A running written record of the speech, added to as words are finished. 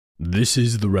This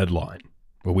is The Red Line,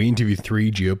 where we interview three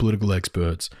geopolitical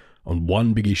experts on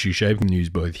one big issue shaping the news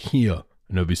both here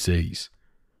and overseas.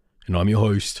 And I'm your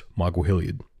host, Michael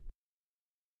Hilliard.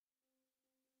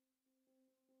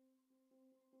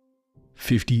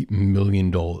 $50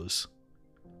 million.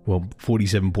 Well,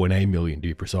 $47.8 million to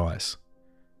be precise.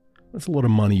 That's a lot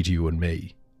of money to you and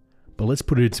me. But let's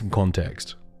put it in some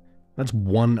context. That's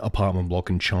one apartment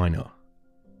block in China.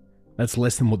 That's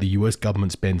less than what the US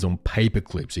government spends on paper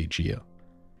clips each year.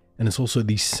 And it's also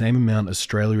the same amount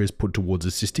Australia has put towards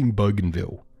assisting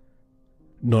Bougainville.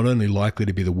 Not only likely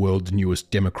to be the world's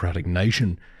newest democratic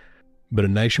nation, but a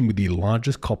nation with the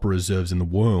largest copper reserves in the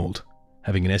world,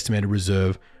 having an estimated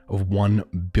reserve of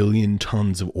 1 billion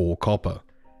tons of ore copper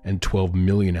and 12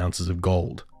 million ounces of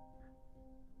gold.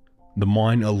 The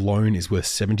mine alone is worth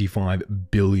 $75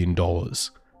 billion.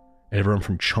 And everyone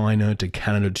from China to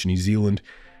Canada to New Zealand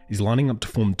is lining up to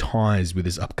form ties with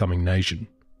this upcoming nation.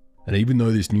 And even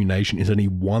though this new nation is only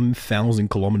 1,000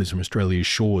 kilometers from Australia's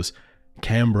shores,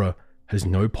 Canberra has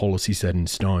no policy set in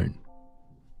stone.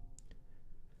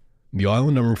 The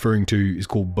island I'm referring to is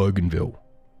called Bougainville,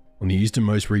 on the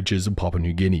easternmost reaches of Papua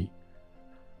New Guinea.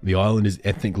 The island is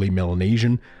ethnically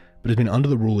Melanesian, but has been under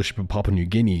the rulership of Papua New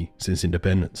Guinea since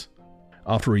independence.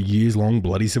 After a years-long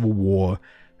bloody civil war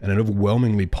and an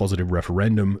overwhelmingly positive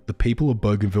referendum, the people of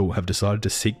Bougainville have decided to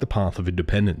seek the path of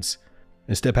independence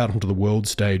and step out onto the world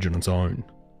stage on its own.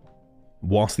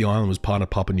 Whilst the island was part of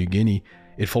Papua New Guinea,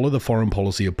 it followed the foreign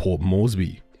policy of Port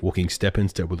Moresby, walking step in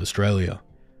step with Australia.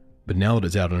 But now that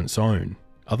it's out on its own,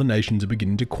 other nations are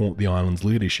beginning to court the island's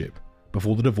leadership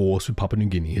before the divorce with Papua New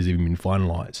Guinea has even been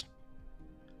finalised.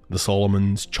 The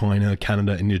Solomons, China,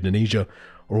 Canada and Indonesia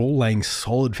are all laying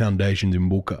solid foundations in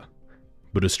Buka,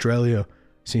 but Australia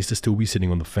seems to still be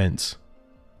sitting on the fence.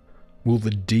 Will the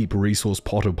deep resource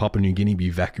pot of Papua New Guinea be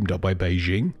vacuumed up by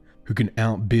Beijing, who can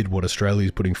outbid what Australia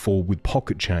is putting forward with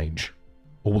pocket change?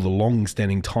 Or will the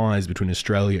long-standing ties between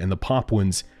Australia and the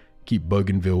Papuans keep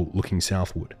Bougainville looking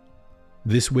southward?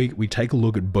 This week we take a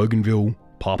look at Bougainville,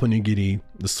 Papua New Guinea,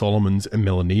 the Solomons and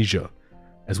Melanesia,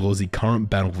 as well as the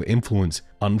current battle for influence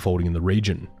unfolding in the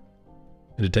region.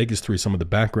 And to take us through some of the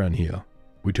background here,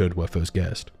 we turn to our first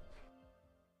guest.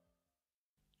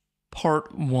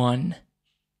 Part 1.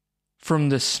 From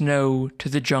the Snow to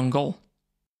the Jungle.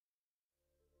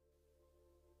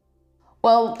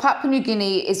 Well, Papua New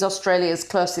Guinea is Australia's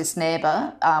closest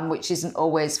neighbour, which isn't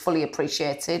always fully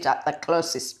appreciated. At the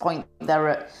closest point,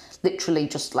 they're literally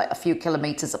just like a few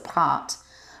kilometres apart.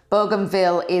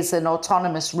 Bougainville is an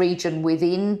autonomous region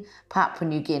within Papua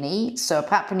New Guinea. So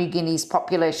Papua New Guinea's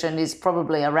population is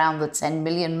probably around the 10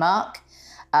 million mark.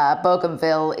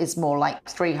 Bougainville is more like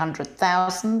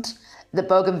 300,000. The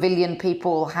Bougainvillian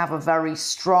people have a very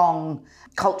strong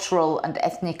cultural and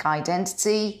ethnic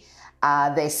identity.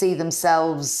 They see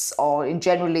themselves,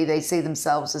 generally they see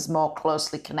themselves as more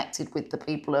closely connected with the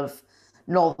people of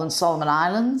Northern Solomon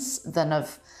Islands than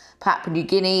of Papua New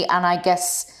Guinea. And I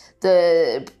guess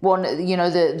the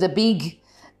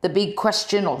big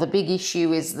question or the big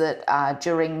issue is that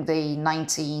during the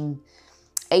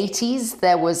 1980s,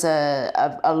 there was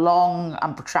a long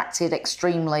and protracted,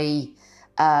 extremely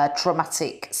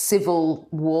traumatic civil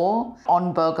war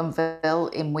on Bougainville,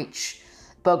 in which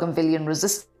Bougainvillian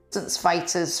resistance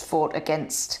fighters fought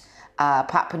against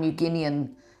Papua New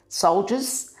Guinean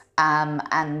soldiers.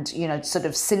 Sort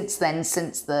of since then,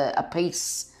 since a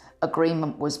peace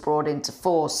agreement was brought into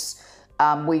force,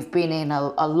 we've been in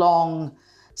a long,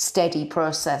 steady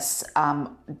process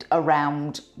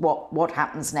around what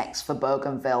happens next for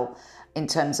Bougainville in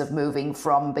terms of moving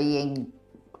from being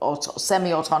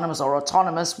semi-autonomous or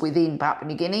autonomous within Papua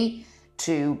New Guinea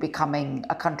to becoming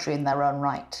a country in their own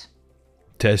right.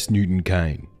 Tess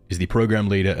Cain is the program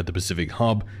leader at the Pacific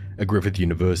Hub at Griffith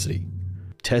University.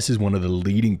 Tess is one of the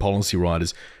leading policy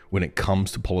writers when it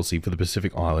comes to policy for the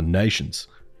Pacific Island nations,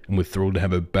 and we're thrilled to have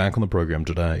her back on the program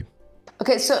today.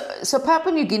 Okay, so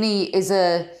Papua New Guinea is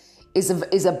a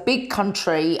big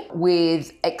country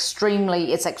with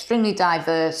extremely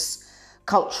diverse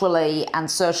culturally and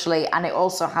socially, and it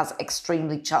also has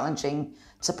extremely challenging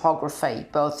topography,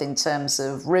 both in terms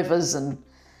of rivers and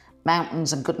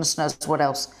mountains and goodness knows what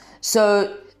else.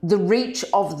 So the reach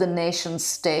of the nation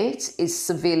state is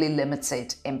severely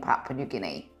limited in Papua New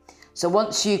Guinea. So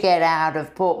once you get out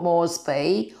of Port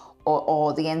Moresby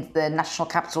or the National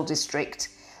Capital District,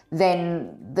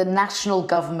 then the national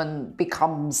government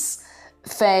becomes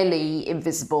fairly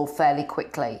invisible fairly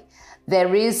quickly.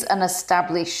 There is an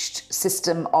established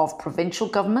system of provincial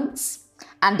governments,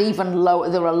 and even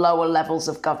there are lower levels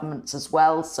of governments as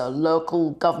well, so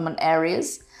local government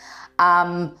areas.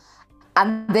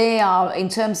 And they are, in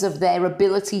terms of their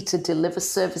ability to deliver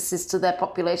services to their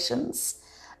populations,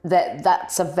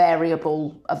 that's a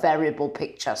variable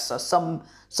picture. So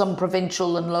some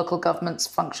provincial and local governments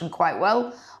function quite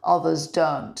well, others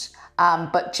don't.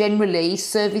 But generally,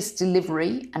 service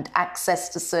delivery and access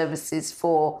to services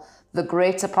for the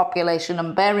greater population,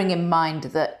 and bearing in mind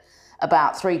that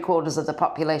about 3/4 of the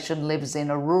population lives in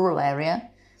a rural area,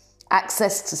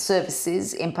 access to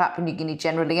services in Papua New Guinea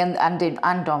generally and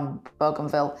on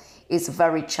Bougainville is a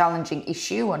very challenging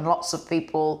issue, and lots of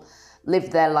people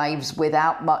live their lives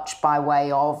without much by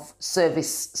way of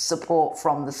service support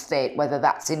from the state, whether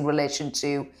that's in relation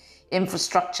to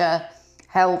infrastructure,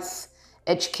 health,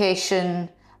 education,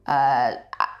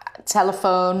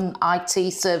 telephone,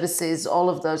 IT services, all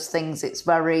of those things. It's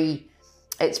very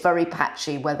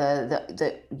patchy whether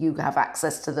that you have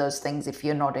access to those things if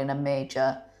you're not in a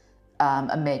major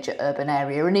urban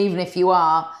area. And even if you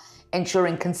are,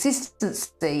 ensuring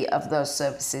consistency of those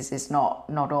services is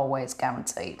not always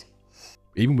guaranteed.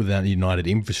 Even without a united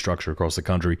infrastructure across the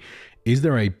country, is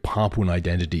there a Papuan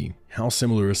identity? How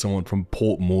similar is someone from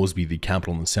Port Moresby, the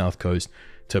capital on the south coast,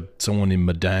 to someone in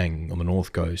Madang on the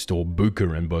north coast, or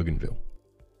Buka and Bougainville?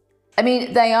 I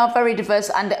mean, they are very diverse,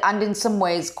 and in some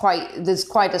ways there's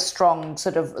quite strong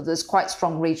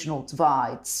regional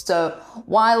divides. So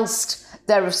whilst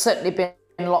there have certainly been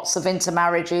lots of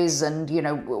intermarriages and,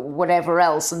 whatever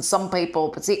else, and some people,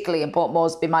 particularly in Port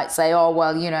Moresby, might say, oh,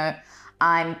 well,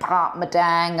 I'm part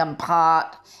Madang, I'm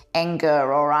part Enga,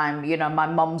 or my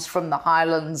mum's from the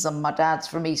Highlands and my dad's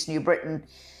from East New Britain.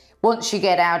 Once you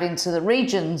get out into the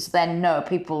regions, then no,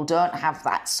 people don't have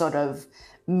that sort of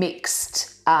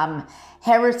mixed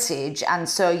heritage. And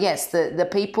so, yes, the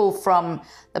people from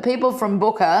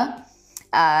Buka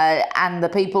and the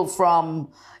people from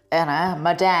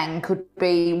Madang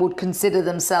would consider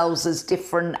themselves as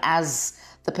different as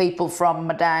the people from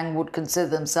Madang would consider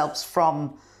themselves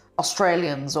from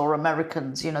Australians or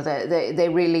Americans. They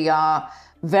really are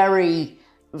very,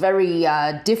 very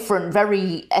different,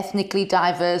 very ethnically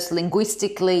diverse,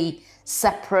 linguistically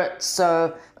separate.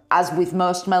 So as with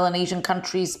most Melanesian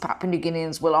countries, Papua New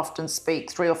Guineans will often speak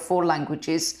 3 or 4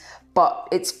 languages, but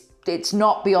it's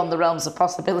not beyond the realms of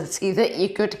possibility that you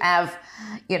could have,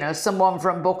 someone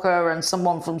from Buka and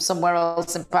someone from somewhere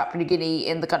else in Papua New Guinea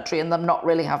in the country and them not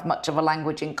really have much of a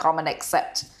language in common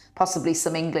except possibly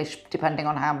some English, depending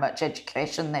on how much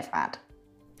education they've had.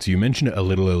 So you mentioned it a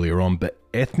little earlier on, but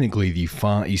ethnically the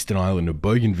far eastern island of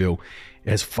Bougainville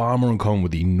has far more in common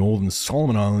with the northern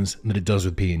Solomon Islands than it does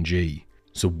with PNG.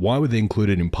 So why were they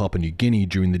included in Papua New Guinea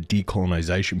during the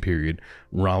decolonisation period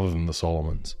rather than the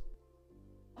Solomons?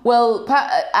 Well,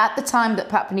 at the time that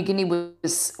Papua New Guinea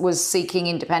was seeking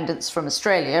independence from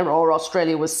Australia, or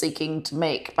Australia was seeking to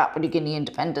make Papua New Guinea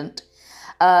independent,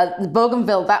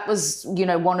 Bougainville, that was,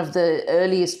 one of the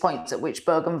earliest points at which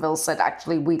Bougainville said,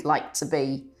 actually, we'd like to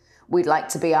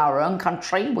be our own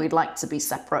country. We'd like to be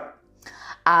separate.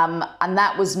 And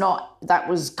that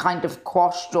was kind of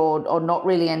quashed or not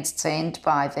really entertained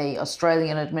by the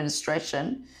Australian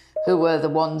administration, who were the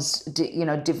ones,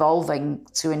 devolving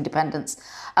to independence.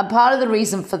 And part of the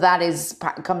reason for that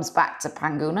comes back to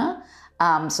Panguna.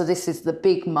 So this is the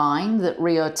big mine that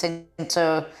Rio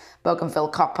Tinto Bougainville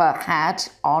Copper had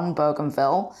on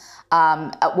Bougainville.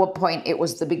 At one point, it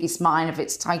was the biggest mine of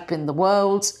its type in the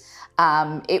world.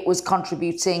 It was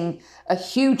contributing a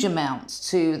huge amount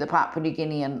to the Papua New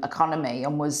Guinean economy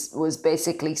and was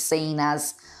basically seen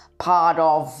as part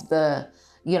of the,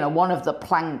 one of the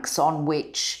planks on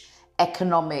which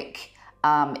economic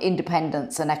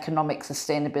independence and economic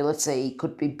sustainability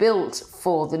could be built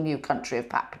for the new country of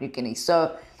Papua New Guinea.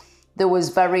 So there was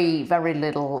very, very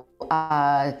little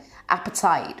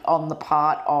appetite on the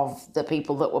part of the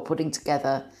people that were putting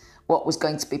together what was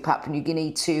going to be Papua New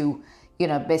Guinea to,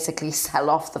 basically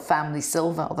sell off the family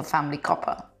silver or the family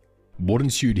copper. What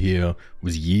ensued here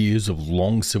was years of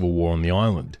long civil war on the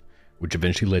island, which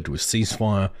eventually led to a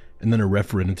ceasefire and then a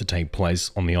referendum to take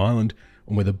place on the island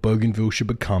on whether Bougainville should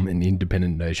become an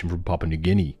independent nation from Papua New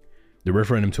Guinea. The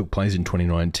referendum took place in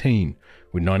 2019,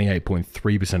 with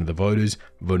 98.3% of the voters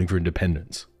voting for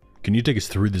independence. Can you take us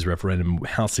through this referendum and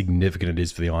how significant it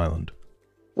is for the island?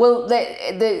 Well,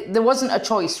 there wasn't a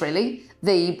choice, really.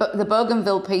 The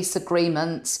Bougainville Peace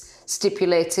Agreement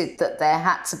stipulated that there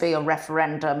had to be a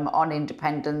referendum on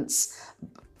independence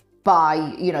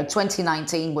by,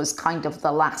 2019 was kind of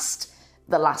the last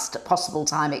possible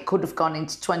time. It could have gone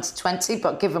into 2020,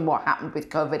 but given what happened with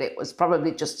COVID, it was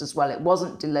probably just as well. It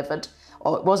wasn't delivered,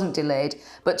 or it wasn't delayed,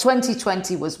 but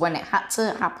 2020 was when it had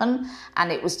to happen,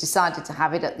 and it was decided to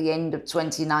have it at the end of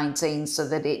 2019 so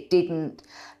that it didn't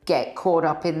get caught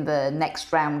up in the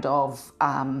next round of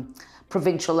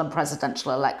provincial and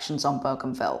presidential elections on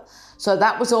Bougainville. So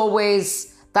that was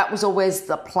always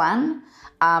the plan,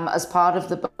 as part of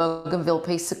the Bougainville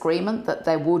Peace Agreement, that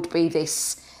there would be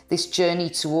this journey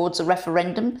towards a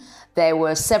referendum. There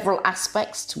were several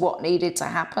aspects to what needed to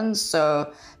happen.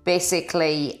 So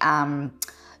basically,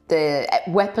 the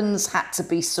weapons had to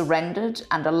be surrendered,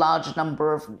 and a large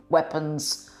number of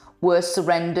weapons were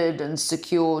surrendered and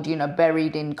secured,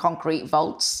 buried in concrete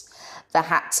vaults. There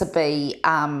had to be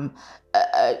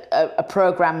a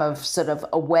program of sort of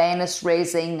awareness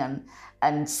raising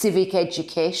and civic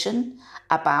education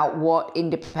about what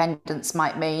independence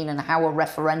might mean and how a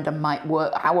referendum might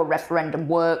work, how a referendum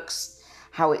works,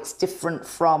 how it's different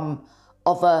from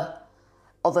other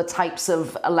types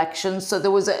of elections. So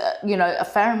there was a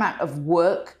fair amount of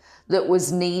work that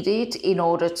was needed in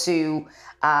order to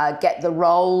get the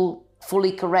roll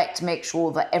fully correct, make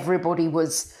sure that everybody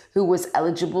who was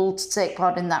eligible to take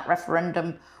part in that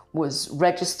referendum was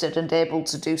registered and able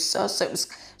to do so. So it was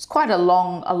quite a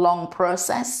long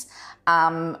process,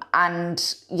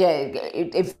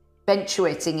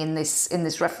 eventuating in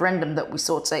this referendum that we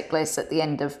saw take place at the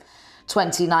end of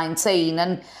 2019.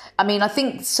 And I mean, I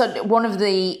think one of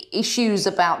the issues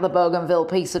about the Bougainville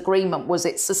Peace Agreement was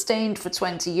it sustained for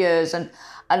 20 years, and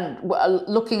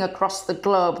looking across the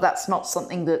globe, that's not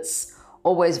something that's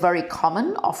always very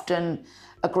common. Often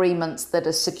agreements that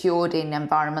are secured in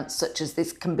environments such as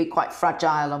this can be quite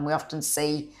fragile, and we often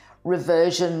see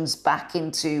reversions back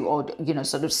into, or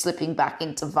sort of slipping back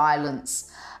into violence.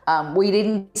 We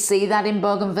didn't see that in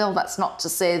Bougainville. That's not to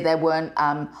say there weren't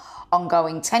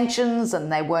ongoing tensions, and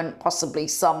there weren't possibly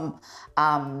some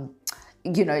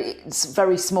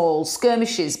very small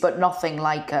skirmishes, but nothing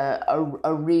like a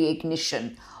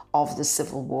reignition of the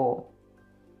civil war.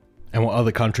 And were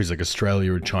other countries like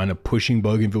Australia and China pushing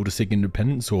Bougainville to seek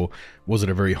independence, or was it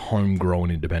a very homegrown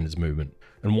independence movement?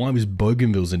 And why was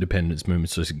Bougainville's independence movement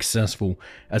so successful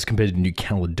as compared to New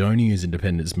Caledonia's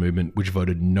independence movement, which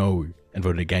voted no and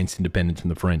voted against independence from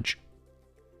the French?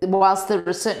 Whilst there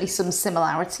are certainly some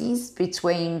similarities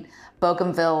between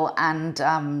Bougainville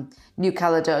and New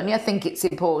Caledonia, I think it's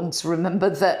important to remember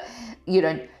that,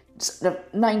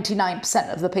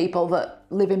 99% of the people that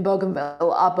live in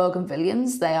Bougainville are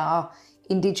Bougainvilleans. They are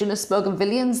indigenous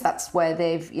Bougainvilleans. That's where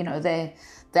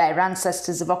their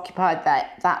ancestors have occupied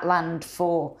that land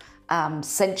for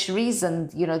centuries,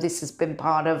 and this has been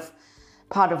part of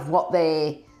what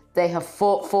they have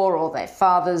fought for, or their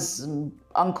fathers and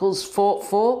uncles fought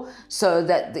for. So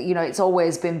that it's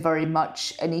always been very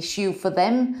much an issue for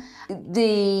them.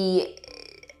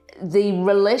 The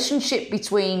relationship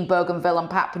between Bougainville and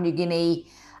Papua New Guinea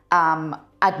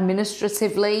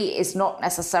administratively is not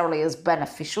necessarily as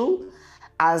beneficial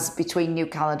as between New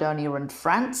Caledonia and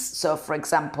France. So, for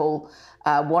example,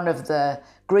 one of the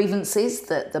grievances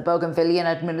that the Bougainvillean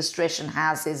administration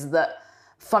has is that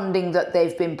funding that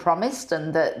they've been promised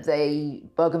and that the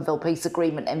Bougainville Peace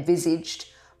Agreement envisaged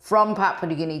from Papua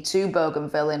New Guinea to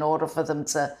Bougainville in order for them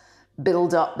to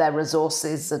build up their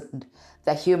resources and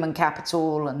their human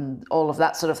capital and all of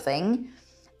that sort of thing,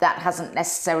 that hasn't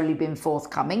necessarily been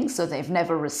forthcoming. So they've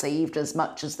never received as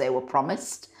much as they were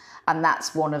promised. And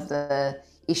that's one of the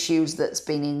issues that's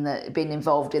been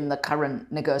involved in the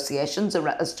current negotiations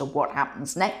as to what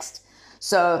happens next.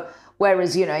 So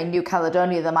whereas, in New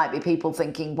Caledonia, there might be people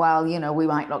thinking, well, we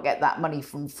might not get that money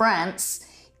from France.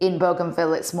 In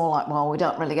Bougainville, it's more like, well, we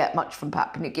don't really get much from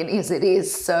Papua New Guinea as it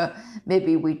is, so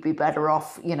maybe we'd be better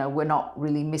off, we're not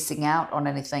really missing out on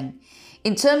anything.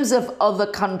 In terms of other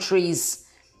countries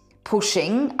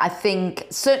pushing, I think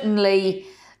certainly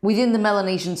within the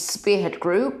Melanesian Spearhead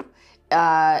Group,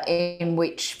 in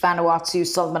which Vanuatu,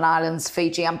 Solomon Islands,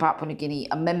 Fiji and Papua New Guinea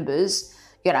are members,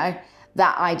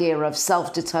 that idea of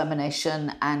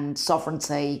self-determination and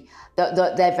sovereignty,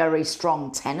 they're very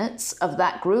strong tenets of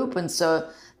that group. And so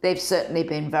they've certainly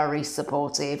been very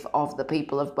supportive of the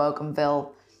people of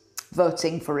Bougainville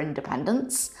voting for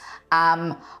independence.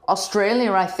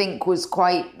 Australia, I think, was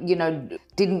quite,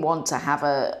 didn't want to have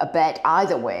a bet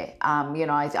either way.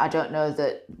 I don't know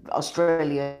that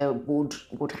Australia would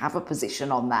have a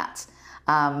position on that.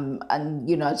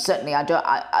 Certainly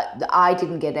I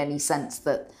didn't get any sense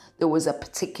that there was a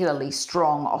particularly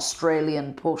strong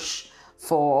Australian push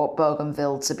for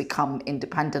Bougainville to become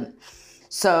independent.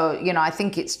 So, I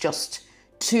think it's just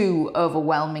too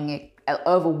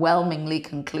overwhelmingly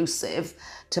conclusive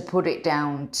to put it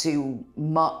down to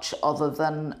much other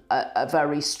than a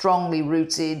very strongly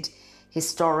rooted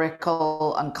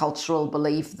historical and cultural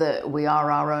belief that we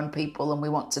are our own people and we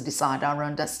want to decide our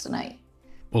own destiny.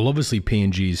 Well, obviously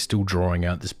PNG is still drawing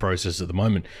out this process at the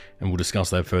moment, and we'll discuss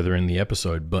that further in the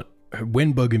episode, but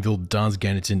when Bougainville does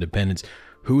gain its independence,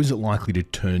 who is it likely to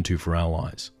turn to for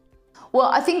allies? Well,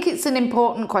 I think it's an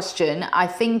important question. I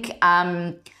think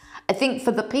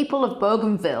for the people of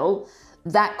Bougainville,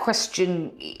 that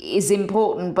question is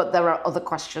important, but there are other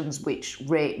questions which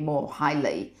rate more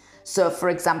highly. So, for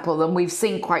example, and we've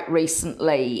seen quite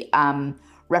recently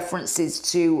references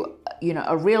to,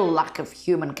 a real lack of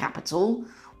human capital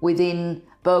within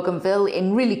Bougainville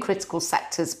in really critical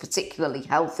sectors, particularly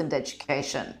health and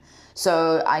education.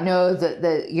 So I know that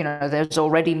there's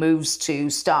already moves to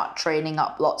start training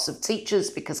up lots of teachers,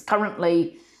 because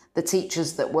currently the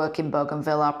teachers that work in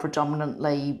Bougainville are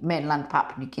predominantly mainland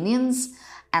Papua New Guineans,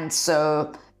 and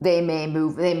so they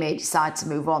may decide to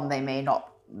move on. They may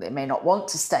not want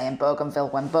to stay in Bougainville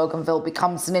when Bougainville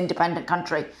becomes an independent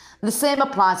country. The same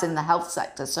applies in the health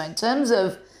sector. So in terms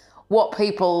of what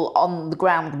people on the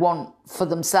ground want for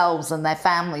themselves and their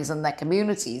families and their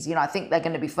communities, I think they're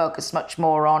going to be focused much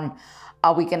more on,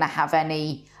 are we going to have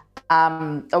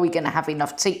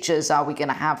enough teachers? Are we going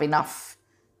to have enough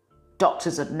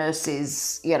doctors and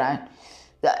nurses?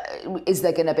 Is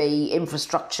there going to be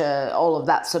infrastructure? All of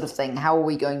that sort of thing. How are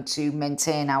we going to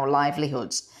maintain our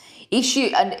livelihoods?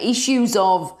 Issues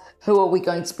of who are we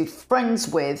going to be friends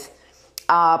with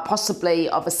are possibly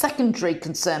of a secondary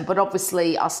concern, but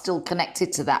obviously are still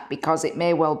connected to that, because it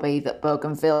may well be that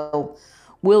Bougainville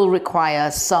will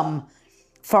require some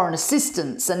foreign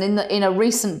assistance. And in a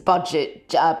recent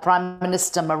budget, Prime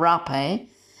Minister Marape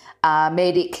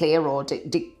made it clear, or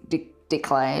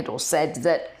declared or said,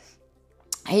 that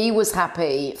he was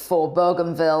happy for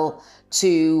Bougainville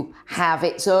to have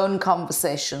its own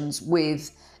conversations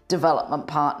with development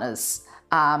partners,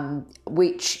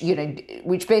 which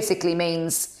basically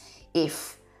means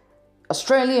if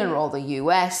Australia or the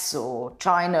US or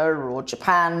China or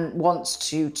Japan wants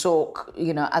to talk,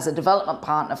 as a development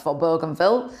partner for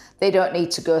Bougainville, they don't need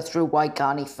to go through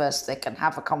Waigani first. They can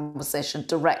have a conversation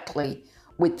directly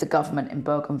with the government in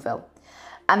Bougainville.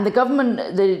 And the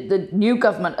government, the new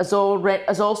government has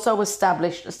also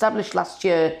established last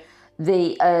year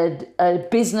a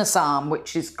business arm,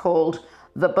 which is called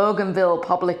the Bougainville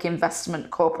Public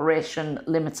Investment Corporation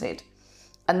Limited.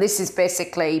 And this is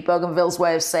basically Bougainville's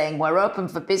way of saying we're open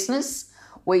for business.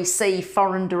 We see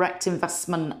foreign direct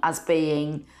investment as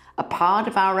being a part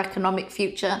of our economic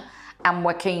future, and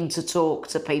we're keen to talk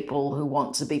to people who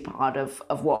want to be part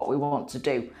of what we want to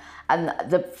do. And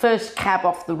the first cab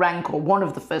off the rank, or one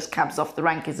of the first cabs off the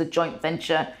rank, is a joint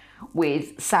venture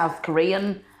with South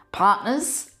Korean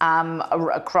partners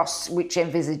across, which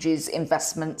envisages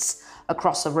investments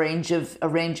across a range of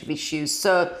issues.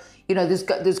 So,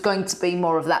 there's going to be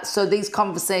more of that. So these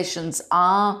conversations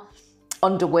are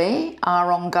underway,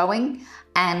 are ongoing,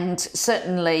 and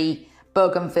certainly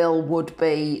Bougainville would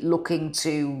be looking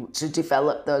to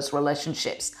develop those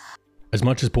relationships. As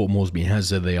much as Port Moresby has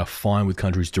said they are fine with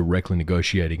countries directly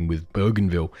negotiating with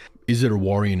Bougainville, is there a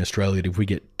worry in Australia that if we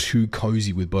get too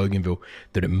cozy with Bougainville,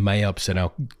 that it may upset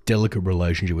our delicate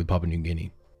relationship with Papua New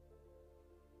Guinea?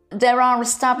 There are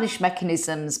established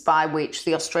mechanisms by which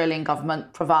the Australian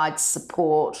government provides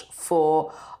support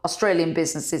for Australian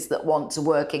businesses that want to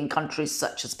work in countries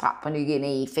such as Papua New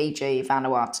Guinea, Fiji,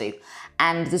 Vanuatu.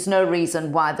 And there's no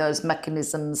reason why those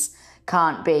mechanisms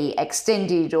can't be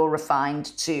extended or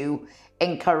refined to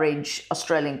encourage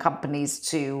Australian companies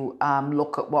to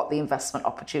look at what the investment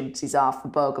opportunities are for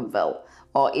Bougainville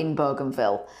or in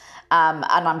Bougainville. And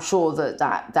I'm sure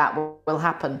that will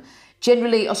happen.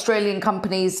 Generally, Australian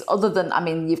companies, other than,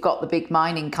 you've got the big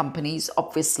mining companies,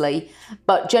 obviously,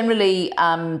 but generally,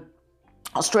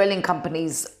 Australian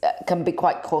companies can be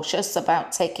quite cautious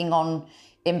about taking on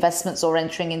investments or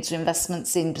entering into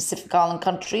investments in Pacific Island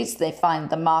countries. They find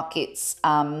the markets,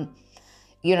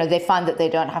 they find that they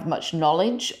don't have much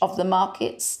knowledge of the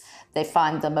markets. They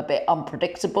find them a bit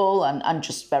unpredictable and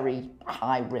just very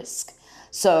high risk.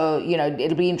 So,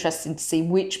 it'll be interesting to see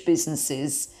which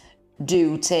businesses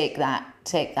do take that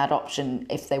option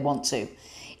if they want to.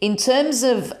 In terms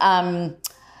of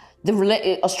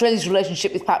Australia's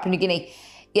relationship with Papua New Guinea,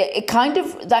 that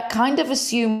kind of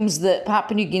assumes that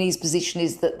Papua New Guinea's position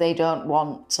is that they don't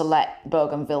want to let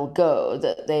Bougainville go,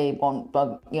 that they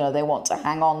want to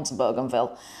hang on to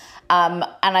Bougainville. And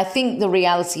I think the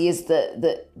reality is that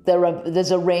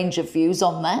there's a range of views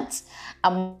on that.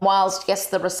 And whilst, yes,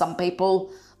 there are some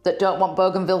people that don't want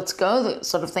Bougainville to go, that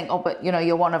sort of think, oh, but,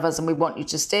 you're one of us and we want you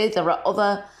to stay. There are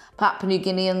other Papua New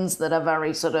Guineans that are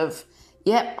very sort of,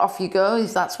 yep, off you go.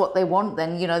 If that's what they want,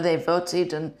 then, they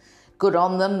voted and good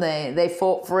on them. They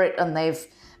fought for it and they've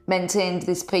maintained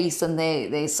this peace, and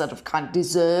they sort of kind of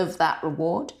deserve that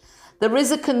reward. There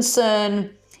is a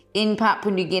concern in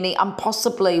Papua New Guinea and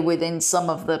possibly within some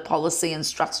of the policy and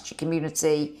strategy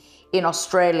community in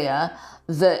Australia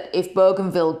that if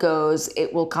Bougainville goes,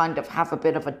 it will kind of have a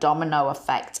bit of a domino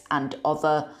effect and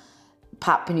other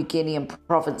Papua New Guinean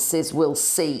provinces will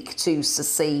seek to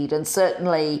secede. And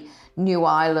certainly New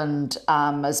Ireland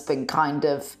has been kind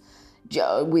of,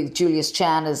 with Julius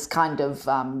Chan, has kind of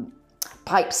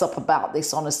pipes up about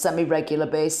this on a semi-regular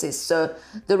basis. So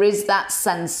there is that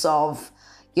sense of,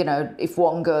 if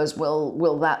one goes,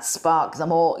 will that spark the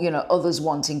more, others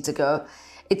wanting to go?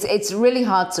 It's really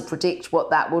hard to predict what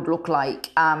that would look like.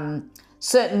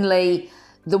 Certainly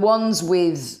the ones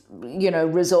with,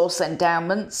 resource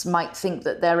endowments might think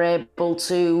that they're able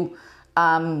to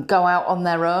go out on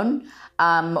their own,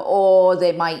 or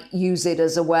they might use it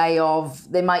as a way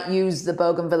of, they might use the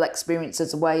Bougainville experience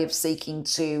as a way of seeking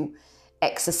to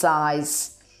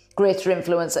exercise greater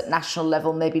influence at national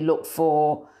level, maybe look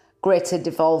for greater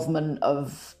devolvement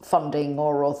of funding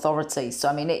or authority. So,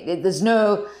 I mean, there's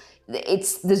no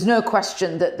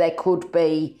question that there could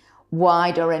be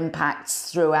wider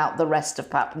impacts throughout the rest of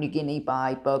Papua New Guinea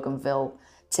by Bougainville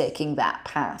taking that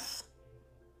path.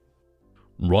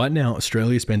 Right now,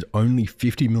 Australia spends only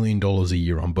 $50 million a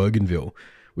year on Bougainville,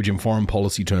 which in foreign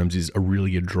policy terms is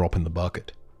really a drop in the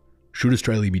bucket. Should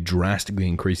Australia be drastically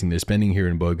increasing their spending here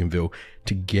in Bougainville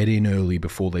to get in early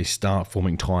before they start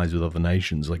forming ties with other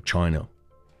nations like China?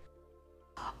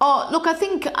 Oh, look, I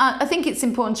think it's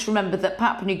important to remember that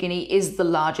Papua New Guinea is the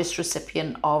largest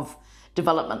recipient of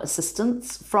development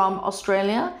assistance from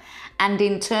Australia. And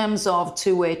in terms of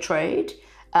two-way trade,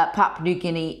 Papua New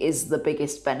Guinea is the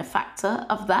biggest benefactor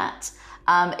of that.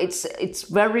 It's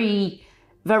very,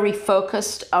 very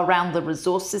focused around the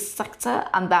resources sector,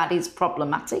 and that is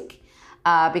problematic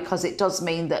because it does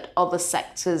mean that other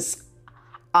sectors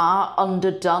are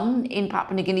underdone in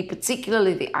Papua New Guinea,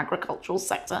 particularly the agricultural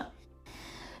sector.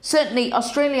 Certainly,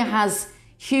 Australia has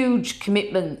huge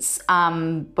commitments,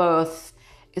 both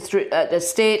through at the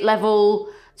state level,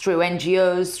 through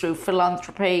NGOs, through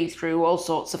philanthropy, through all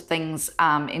sorts of things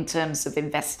in terms of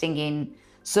investing in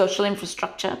social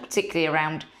infrastructure, particularly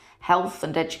around health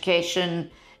and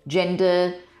education,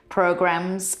 gender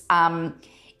programs.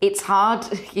 It's hard,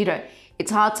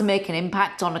 it's hard to make an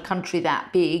impact on a country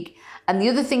that big. And the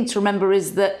other thing to remember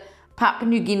is that Papua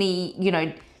New Guinea,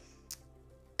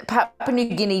 Papua New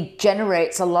Guinea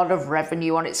generates a lot of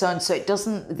revenue on its own, so it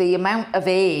doesn't, the amount of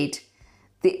aid,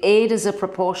 the aid as a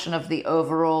proportion of the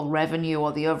overall revenue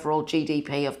or the overall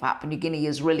GDP of Papua New Guinea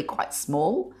is really quite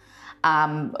small,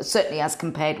 certainly as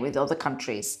compared with other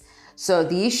countries. So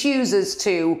the issues as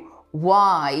to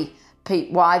why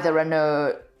there are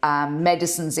no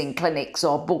medicines in clinics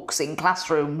or books in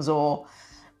classrooms or,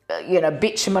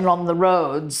 bitumen on the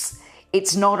roads,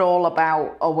 it's not all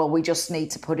about, oh, well, we just need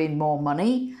to put in more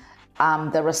money.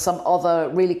 There are some other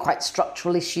really quite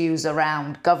structural issues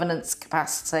around governance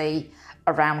capacity,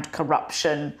 around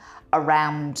corruption,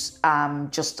 around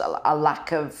just a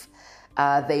lack of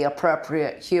the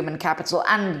appropriate human capital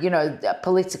and,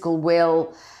 political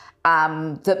will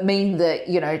that mean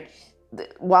that,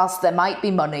 whilst there might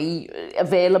be money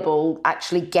available,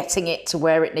 actually getting it to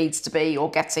where it needs to be or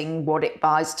getting what it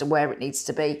buys to where it needs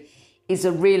to be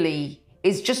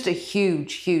is just a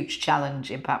huge, huge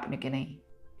challenge in Papua New Guinea.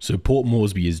 So Port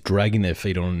Moresby is dragging their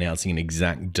feet on announcing an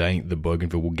exact date that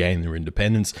Bougainville will gain their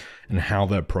independence and how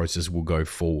that process will go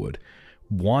forward.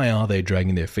 Why are they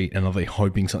dragging their feet, and are they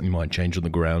hoping something might change on the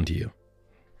ground here?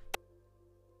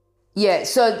 Yeah,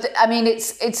 so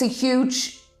it's a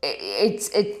huge.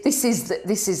 This is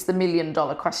the $1 million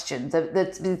question.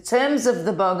 The terms of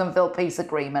the Bougainville peace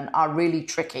agreement are really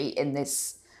tricky in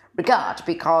this regard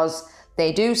because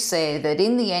they do say that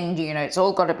in the end, it's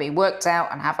all got to be worked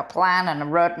out and have a plan and a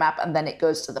roadmap, and then it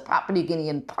goes to the Papua New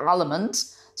Guinean Parliament.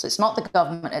 So it's not the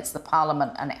government, it's the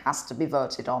Parliament, and it has to be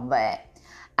voted on there.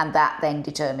 And that then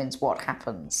determines what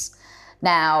happens.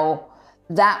 Now,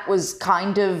 that was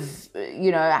kind of,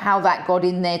 how that got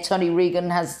in there. Tony Regan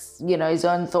has, his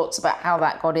own thoughts about how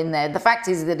that got in there. The fact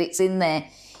is that it's in there.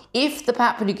 If the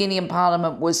Papua New Guinean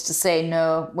Parliament was to say,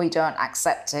 no, we don't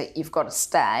accept it, you've got to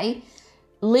stay,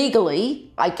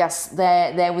 legally, I guess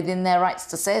they're within their rights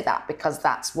to say that because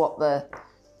that's what the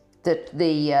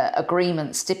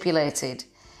agreement stipulated.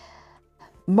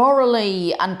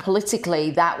 Morally and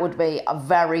politically, that would be a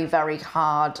very, very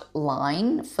hard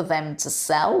line for them to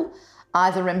sell,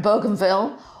 either in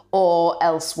Bougainville or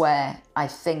elsewhere. I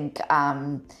think,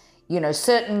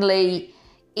 certainly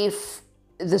if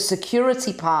the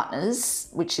security partners,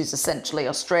 which is essentially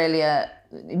Australia,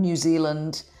 New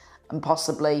Zealand, and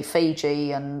possibly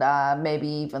Fiji and maybe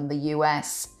even the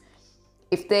US,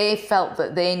 if they felt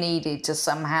that they needed to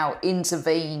somehow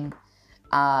intervene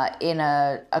in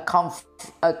a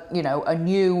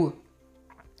new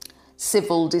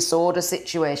civil disorder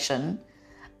situation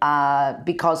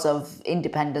because of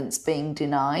independence being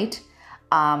denied,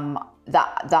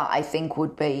 that I think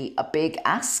would be a big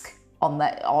ask on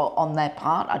their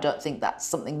part. I don't think that's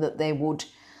something that they would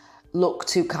look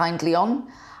too kindly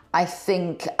on. I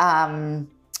think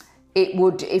it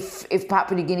would, if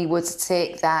Papua New Guinea were to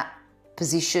take that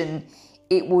position,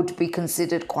 it would be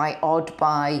considered quite odd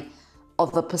by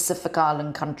other Pacific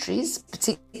Island countries,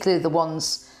 particularly the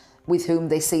ones with whom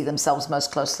they see themselves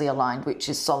most closely aligned, which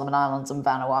is Solomon Islands and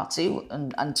Vanuatu,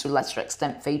 and to a lesser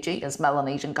extent Fiji as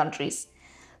Melanesian countries.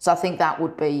 So I think that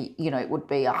would be, it would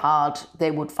be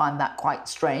they would find that quite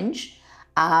strange.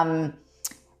 And,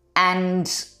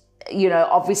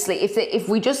 obviously, if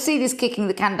we just see this kicking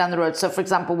the can down the road, so for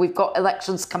example, we've got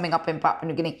elections coming up in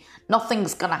Papua New Guinea,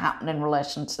 nothing's going to happen in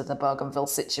relation to the Bougainville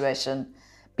situation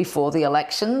before the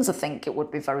elections. I think it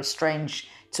would be very strange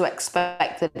to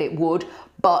expect that it would.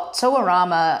 But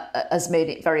Toarama has made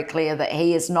it very clear that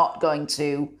he is not going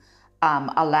to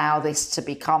allow this to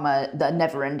become the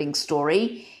never-ending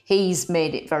story. He's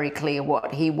made it very clear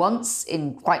what he wants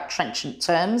in quite trenchant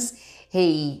terms.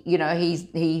 He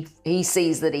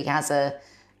sees that he has a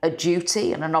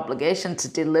duty and an obligation to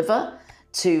deliver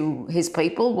to his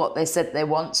people what they said they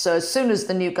want. So as soon as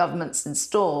the new government's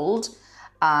installed,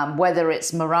 whether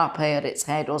it's Marape at its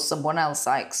head or someone else,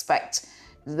 I expect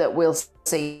that we'll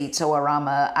see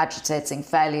Toarama agitating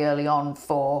fairly early on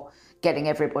for getting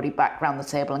everybody back around the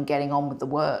table and getting on with the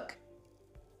work.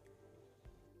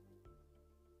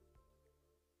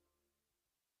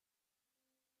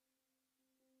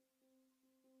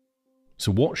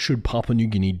 So what should Papua New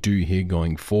Guinea do here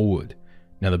going forward,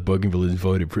 now that Bougainville has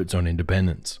voted for its own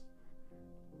independence?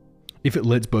 If it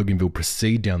lets Bougainville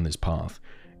proceed down this path,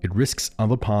 it risks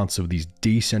other parts of this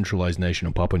decentralized nation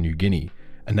of Papua New Guinea,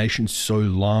 a nation so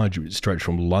large it would stretch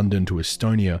from London to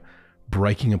Estonia,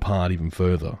 breaking apart even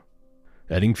further,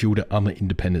 adding fuel to other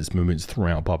independence movements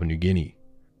throughout Papua New Guinea.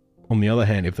 On the other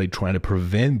hand, if they try to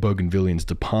prevent Bougainvillians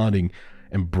departing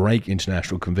and break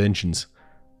international conventions,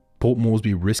 Port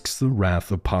Moresby risks the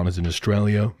wrath of partners in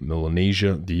Australia,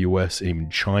 Melanesia, the US, and even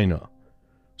China.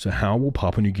 So how will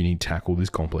Papua New Guinea tackle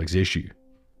this complex issue?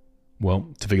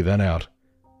 Well, to figure that out,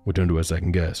 we'll turn to our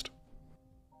second guest.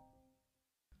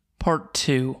 Part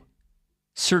 2.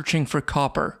 Searching for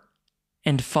copper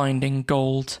and finding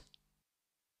gold.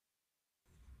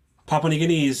 Papua New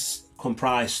Guinea is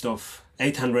comprised of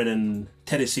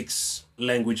 836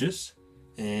 languages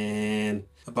and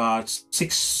about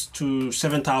 6,000 to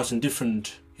 7,000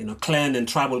 different, clan and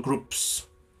tribal groups.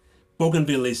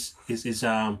 Bougainville is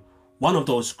one of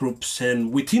those groups,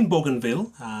 and within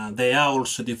Bougainville, there are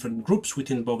also different groups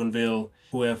within Bougainville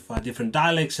who have different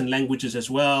dialects and languages as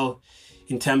well,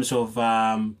 in terms of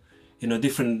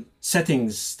different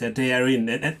settings that they are in,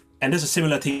 and there's a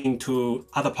similar thing to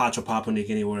other parts of Papua New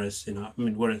Guinea. Whereas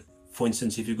for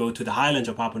instance, if you go to the highlands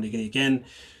of Papua New Guinea again,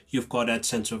 you've got that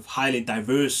sense of highly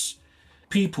diverse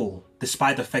people,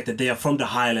 despite the fact that they are from the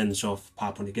highlands of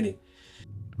Papua New Guinea.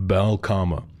 Bal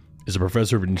Kama is a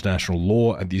professor of international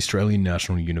law at the Australian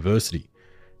National University,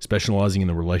 specialising in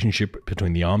the relationship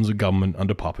between the arms of government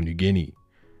under Papua New Guinea.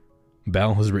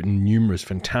 Bal has written numerous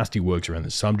fantastic works around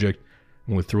this subject,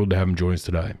 and we're thrilled to have him join us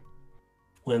today.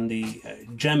 When the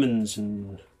Germans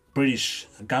and British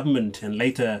government, and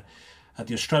later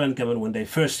the Australian government, when they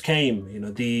first came,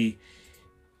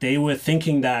 they were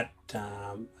thinking that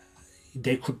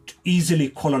they could easily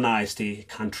colonize the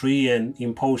country and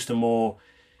impose a more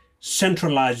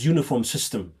centralized uniform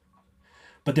system.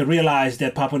 But they realized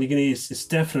that Papua New Guinea is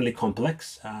definitely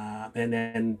complex,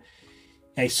 and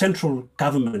a central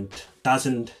government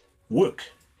doesn't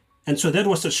work. And so that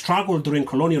was a struggle during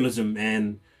colonialism.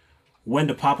 And when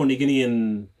the Papua New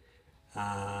Guinean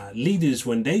leaders,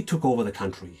 when they took over the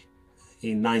country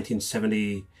in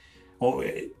 1970, or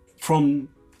from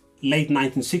late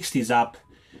 1960s up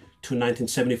to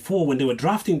 1974, when they were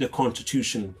drafting the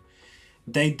constitution,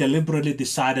 they deliberately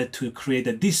decided to create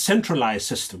a decentralized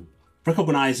system,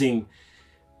 recognizing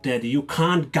that you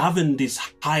can't govern this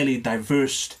highly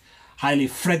diverse, highly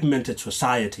fragmented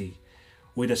society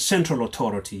with a central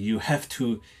authority. You have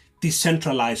to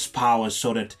decentralize power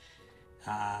so that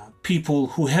people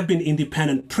who have been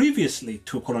independent previously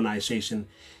to colonization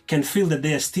can feel that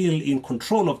they are still in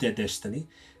control of their destiny.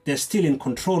 They're still in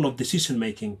control of decision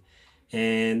making,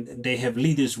 and they have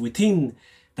leaders within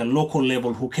the local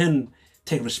level who can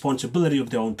take responsibility of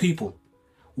their own people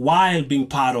while being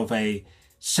part of a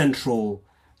central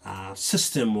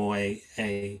system or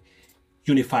a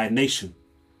unified nation.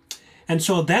 And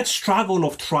so that struggle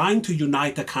of trying to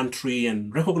unite the country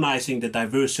and recognizing the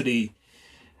diversity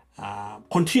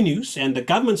continues, and the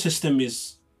government system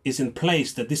is in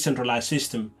place, the decentralized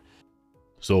system.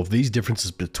 So if these differences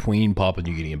between Papua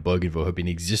New Guinea and Bougainville have been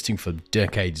existing for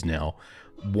decades now,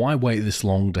 why wait this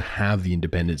long to have the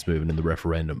independence movement in the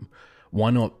referendum? Why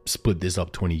not split this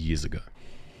up 20 years ago?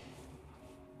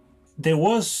 There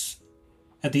was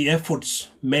the efforts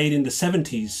made in the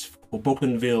 70s for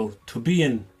Bougainville to be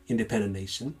an independent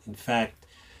nation. In fact,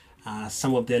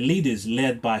 some of their leaders,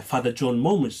 led by Father John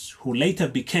Momus, who later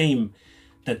became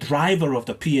the driver of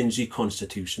the PNG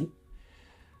constitution,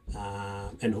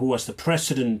 and who was the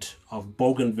president of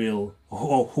Bougainville,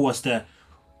 or who was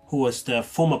the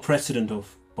former president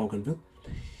of Bougainville.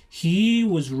 He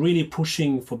was really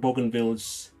pushing for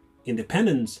Bougainville's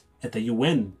independence at the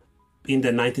UN in the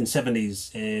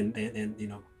 1970s, and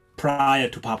prior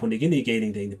to Papua New Guinea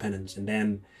gaining the independence. And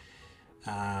then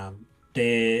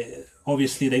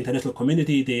obviously the international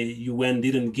community, the UN,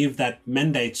 didn't give that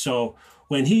mandate. So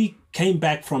when he came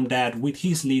back from that with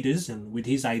his leaders and with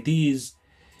his ideas,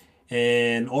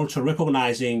 and also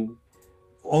recognizing,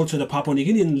 also the Papua New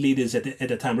Guinean leaders at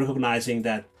the time, recognizing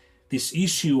that this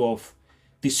issue of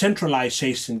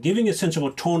decentralization, giving a sense of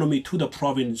autonomy to the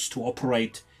province to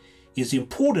operate, is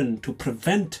important to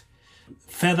prevent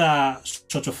further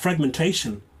sort of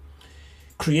fragmentation,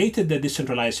 created the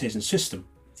decentralization system.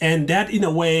 And that, in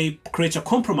a way, creates a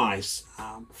compromise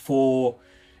for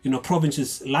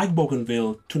provinces like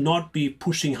Bougainville to not be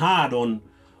pushing hard on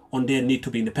their need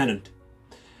to be independent.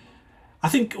 I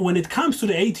think when it comes to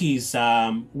the 80s,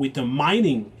 with the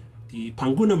mining, the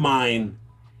Panguna mine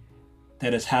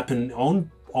that has happened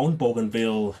on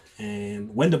Bougainville,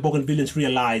 and when the Bougainvilleans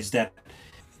realized that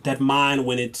mine,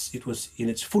 when it was in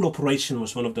its full operation,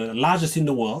 was one of the largest in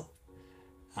the world,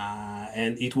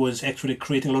 and it was actually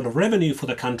creating a lot of revenue for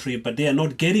the country, but they are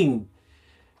not getting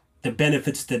the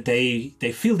benefits that they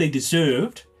feel they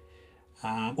deserved.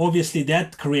 Obviously,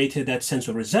 that created that sense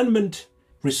of resentment,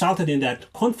 resulted in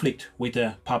that conflict with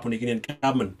the Papua New Guinean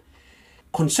government.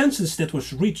 Consensus that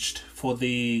was reached for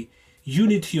the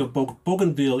unity of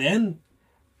Bougainville and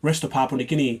rest of Papua New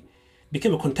Guinea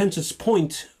became a contentious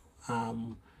point,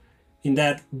 in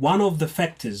that one of the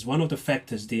factors,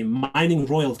 the mining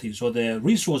royalties or the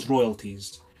resource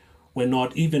royalties, were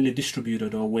not evenly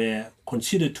distributed or were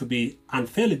considered to be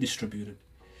unfairly distributed.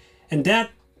 And that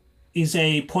is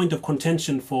a point of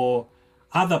contention for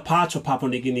other parts of Papua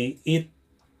New Guinea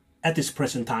at this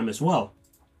present time as well.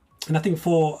 And I think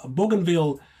for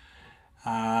Bougainville,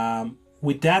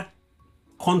 with that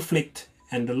conflict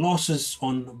and the losses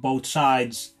on both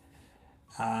sides,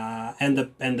 and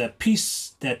the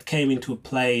peace that came into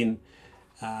play in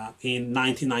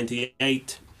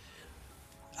 1998,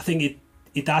 I think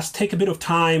it does take a bit of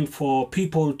time for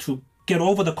people to get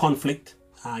over the conflict,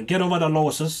 get over the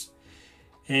losses,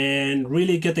 and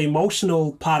really get the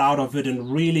emotional part out of it,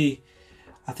 and really,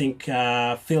 I think,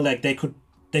 feel like they could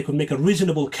make a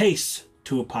reasonable case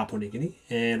to Papua New Guinea,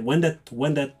 and when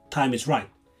that time is right.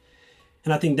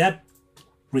 And I think that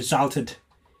resulted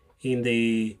in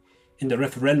the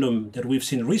referendum that we've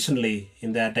seen recently,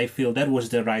 in that they feel that was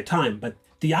the right time. But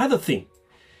the other thing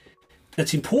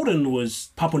that's important was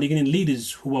Papua New Guinean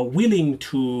leaders who were willing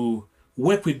to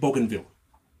work with Bougainville.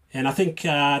 And I think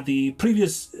the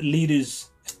previous leaders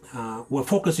were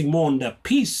focusing more on the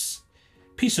peace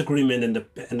agreement and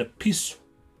the peace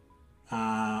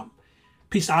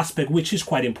aspect, which is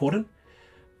quite important,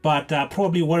 but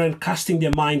probably weren't casting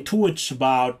their mind towards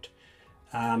about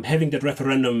having that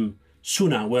referendum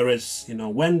sooner. Whereas,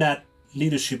 when that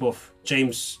leadership of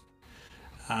James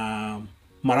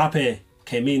Marape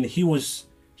came in, he was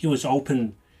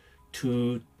open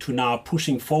to now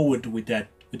pushing forward with the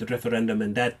referendum,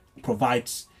 and that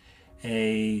provides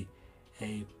a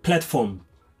platform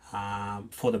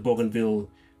for the Bougainville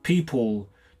people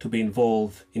to be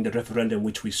involved in the referendum,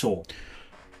 which we saw.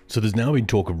 So there's now been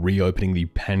talk of reopening the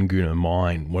Panguna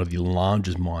mine, one of the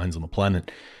largest mines on the planet.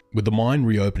 With the mine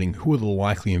reopening, who are the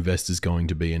likely investors going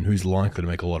to be, and who's likely to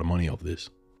make a lot of money off this?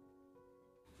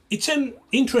 It's an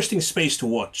interesting space to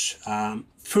watch.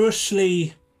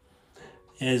 Firstly,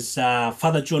 as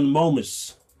Father John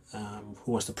Momus,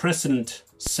 who was the president,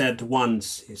 said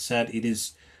once, he said, "It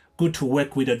is good to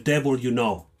work with a devil you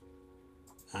know."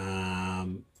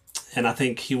 And I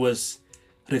think he was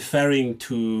referring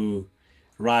to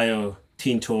Rio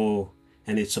Tinto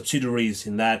and its subsidiaries,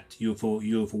 in that you've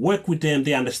worked with them,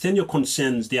 they understand your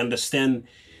concerns, they understand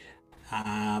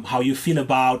how you feel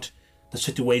about the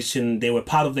situation, they were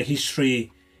part of the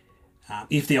history.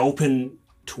 If they open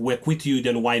to work with you,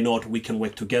 then why not we can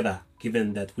work together,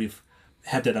 given that we've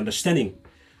had that understanding.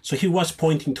 So he was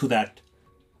pointing to that.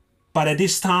 But at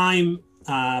this time,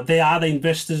 there are other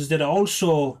investors that are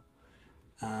also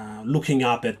looking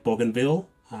up at Bougainville.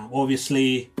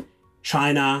 Obviously,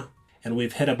 China, and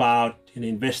we've heard about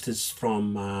investors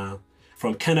from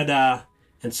Canada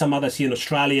and some others here in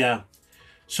Australia.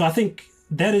 So I think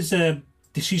that is a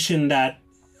decision that,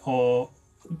 or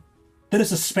there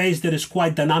is a space that is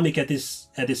quite dynamic at this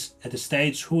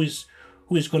stage. Who is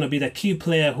going to be the key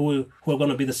player? Who are going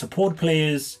to be the support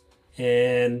players?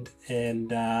 And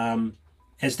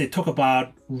as they talk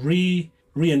about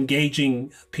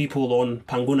re-engaging people on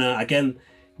Panguna, again,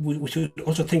 we should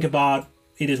also think about,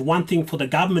 it is one thing for the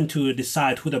government to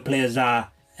decide who the players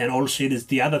are, and also it is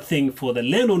the other thing for the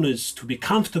landowners to be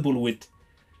comfortable with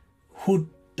who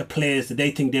the players that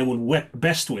they think they will work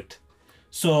best with.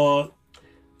 So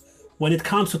when it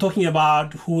comes to talking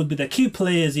about who would be the key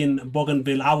players in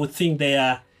Bougainville, I would think there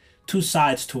are two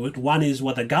sides to it. One is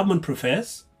what the government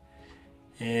prefers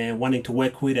and wanting to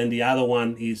work with, and the other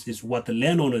one is what the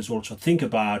landowners also think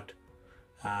about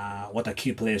what the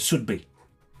key players should be.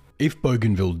 If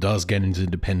Bougainville does get into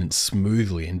independence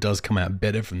smoothly and does come out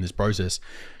better from this process,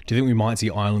 do you think we might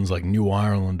see islands like New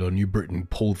Ireland or New Britain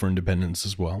pulled for independence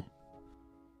as well?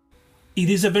 It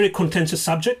is a very contentious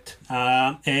subject,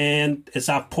 and as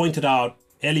I've pointed out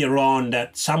earlier on,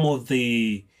 that some of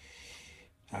the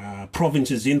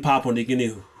provinces in Papua New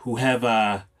Guinea who have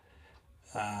a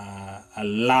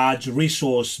large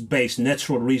resource-based,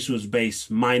 natural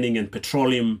resource-based mining and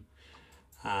petroleum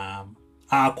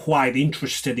are quite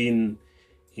interested in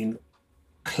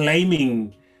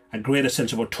claiming a greater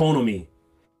sense of autonomy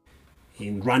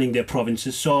in running their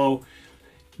provinces. So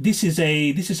this is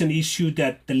an issue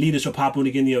that the leaders of Papua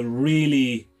New Guinea are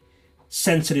really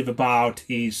sensitive about,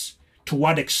 is to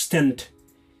what extent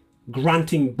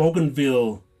granting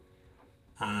Bougainville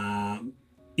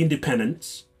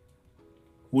independence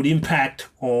would impact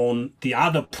on the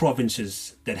other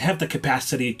provinces that have the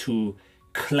capacity to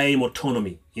claim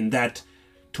autonomy, in that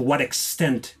to what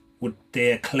extent would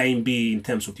their claim be in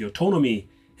terms of the autonomy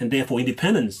and therefore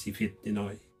independence, if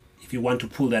you want to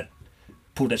pull that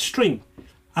string.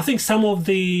 I think some of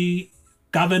the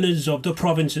governors of the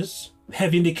provinces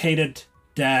have indicated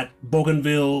that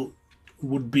Bougainville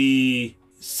would be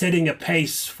setting a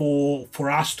pace for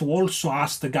us to also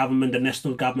ask the government, the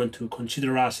national government, to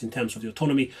consider us in terms of the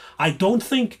autonomy. I don't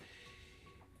think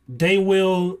they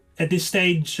will, at this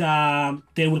stage,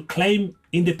 they will claim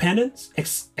independence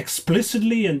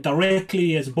explicitly and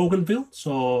directly as Bougainville.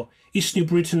 So East New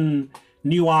Britain,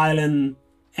 New Ireland,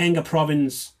 Anga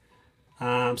Province,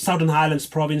 Southern Highlands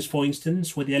Province, for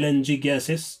instance, with the LNG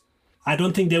gases. I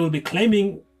don't think they will be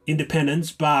claiming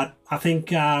independence, but I think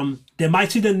they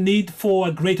might see the need for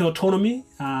a greater autonomy.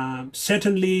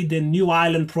 Certainly the New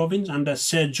Ireland Province under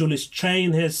Sir Julius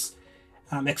Cain has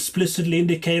explicitly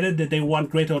indicated that they want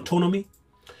greater autonomy.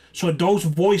 So those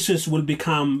voices will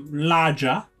become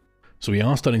larger. So we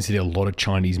are starting to see a lot of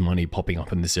Chinese money popping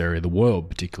up in this area of the world,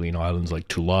 particularly in islands like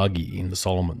Tulagi in the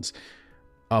Solomons.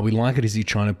 Are we likely to see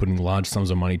China putting large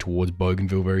sums of money towards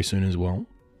Bougainville very soon as well?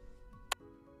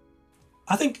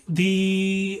 I think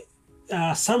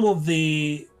some of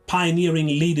the pioneering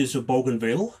leaders of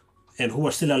Bougainville, and who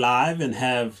are still alive and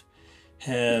have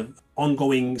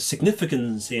ongoing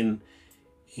significance in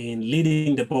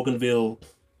leading the Bougainville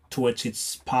towards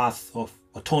its path of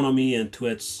autonomy and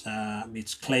towards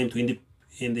its claim to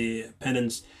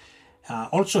independence,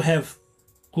 also have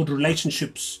good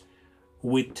relationships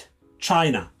with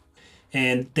China.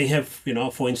 And they have,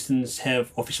 for instance,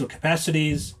 have official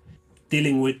capacities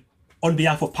dealing with, on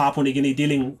behalf of Papua New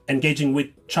Guinea, engaging with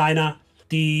China.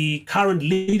 The current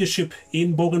leadership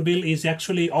in Bougainville is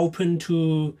actually open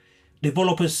to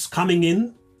developers coming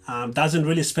in. Doesn't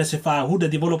really specify who the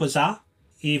developers are.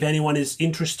 If anyone is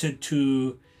interested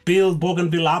to build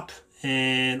Bougainville up,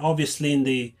 and obviously in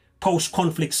the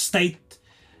post-conflict state,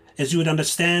 as you would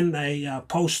understand, a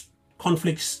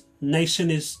post-conflict nation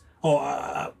is,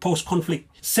 or post-conflict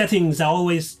settings are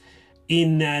always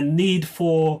in need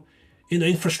for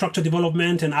infrastructure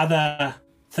development and other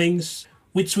things,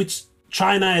 which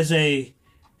China as a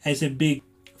big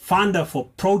funder for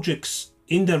projects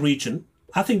in the region.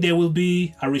 I think there will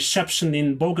be a reception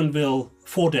in Bougainville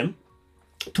for them.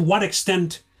 To what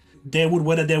extent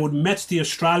whether they would match the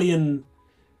Australian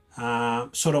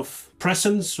sort of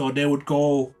presence, or they would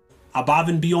go above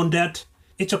and beyond that.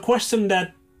 It's a question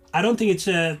that I don't think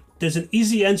there's an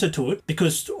easy answer to it,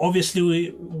 because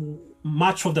obviously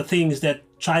much of the things that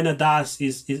China does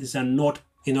is not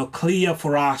clear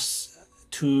for us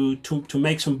to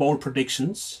make some bold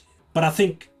predictions. But I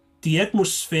think the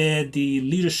atmosphere, the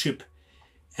leadership,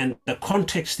 and the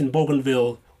context in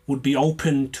Bougainville would be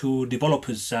open to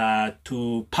developers,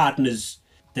 to partners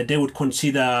that they would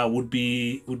consider would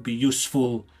be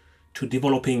useful to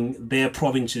developing their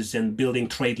provinces and building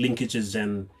trade linkages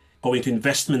and going to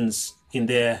investments in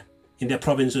their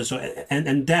provinces. So,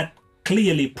 and that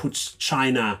clearly puts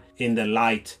China in the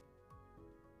light.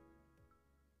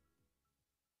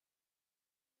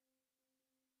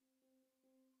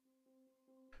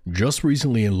 Just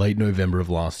recently in late November of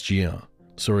last year,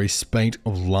 saw a spate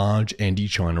of large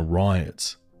anti-China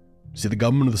riots. See, the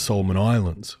government of the Solomon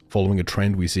Islands, following a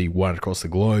trend we see right across the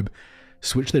globe,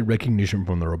 switched their recognition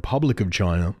from the Republic of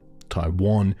China,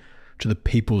 Taiwan, to the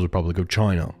People's Republic of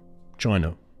China,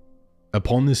 China.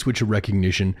 Upon this switch of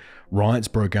recognition, riots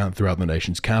broke out throughout the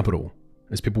nation's capital,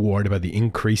 as people worried about the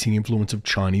increasing influence of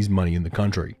Chinese money in the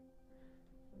country.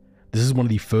 This is one of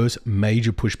the first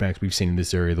major pushbacks we've seen in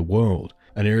this area of the world,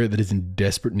 an area that is in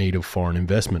desperate need of foreign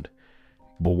investment.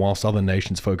 But whilst other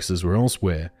nations' focuses were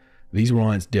elsewhere, these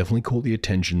riots definitely caught the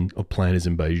attention of planners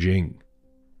in Beijing.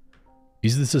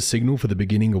 Is this a signal for the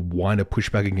beginning of wider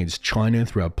pushback against China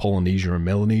throughout Polynesia and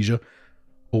Melanesia,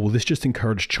 or will this just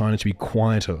encourage China to be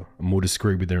quieter and more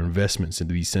discreet with their investments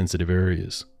into these sensitive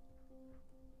areas?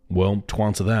 Well, to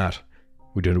answer that,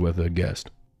 we turn to our third guest.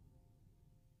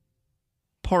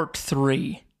 Part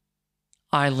 3.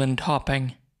 Island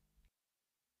Hopping.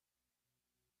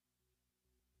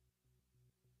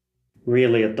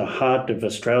 Really at the heart of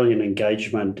Australian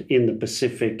engagement in the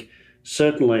Pacific,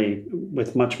 certainly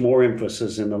with much more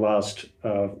emphasis in the last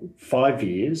 5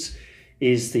 years,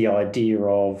 is the idea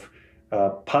of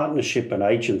partnership and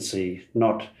agency,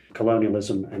 not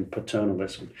colonialism and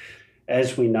paternalism.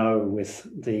 As we know, with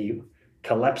the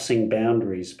collapsing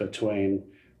boundaries between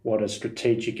what are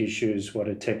strategic issues, what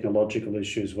are technological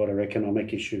issues, what are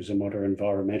economic issues, and what are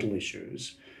environmental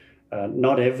issues,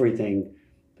 not everything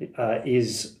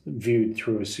is viewed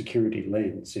through a security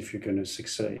lens if you're going to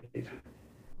succeed.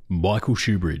 Michael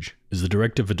Shoebridge is the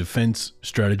Director for Defence,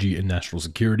 Strategy and National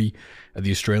Security at the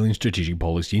Australian Strategic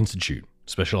Policy Institute,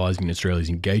 specialising in Australia's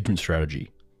engagement strategy.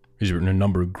 He's written a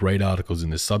number of great articles in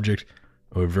this subject,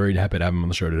 and we're very happy to have him on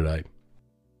the show today.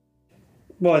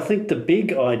 Well, I think the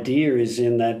big idea is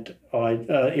in that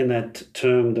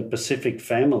term, the Pacific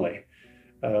family.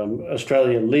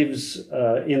 Australia lives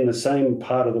in the same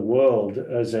part of the world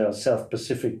as our South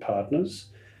Pacific partners,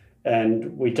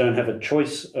 and we don't have a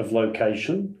choice of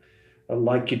location,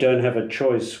 like you don't have a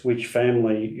choice which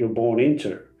family you're born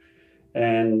into.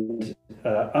 And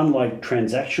unlike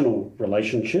transactional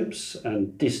relationships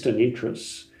and distant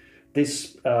interests,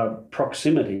 this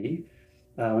proximity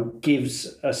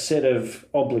gives a set of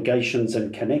obligations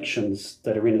and connections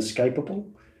that are inescapable.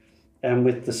 And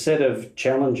with the set of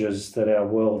challenges that our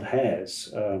world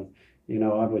has, I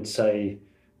would say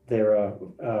there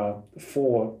are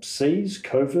 4 Cs: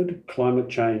 COVID, climate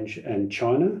change, and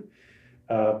China.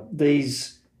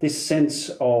 This sense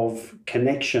of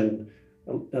connection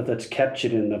that's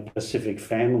captured in the Pacific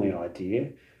family idea,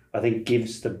 I think,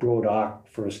 gives the broad arc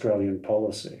for Australian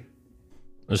policy.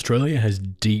 Australia has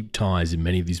deep ties in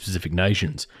many of these Pacific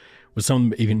nations, with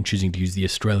some even choosing to use the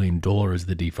Australian dollar as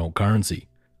the default currency.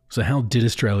 So how did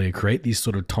Australia create these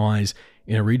sort of ties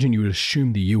in a region you would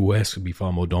assume the US would be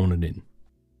far more dominant in?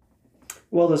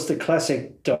 Well, there's the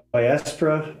classic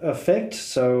diaspora effect.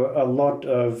 So a lot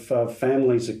of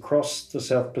families across the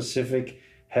South Pacific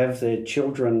have their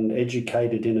children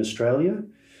educated in Australia.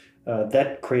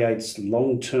 That creates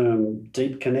long-term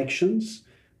deep connections.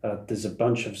 There's a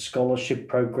bunch of scholarship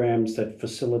programs that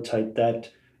facilitate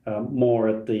that more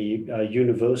at the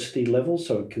university level,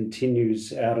 so it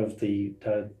continues out of the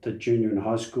junior and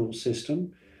high school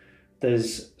system.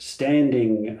 There's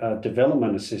standing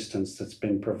development assistance that's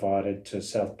been provided to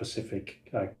South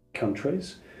Pacific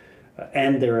countries,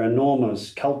 and there are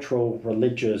enormous cultural,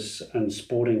 religious and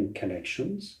sporting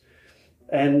connections.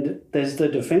 And there's the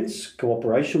Defence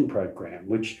Cooperation Program,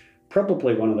 which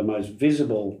probably one of the most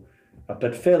visible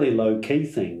but fairly low-key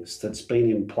things that's been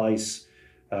in place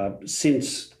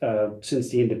since the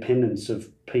independence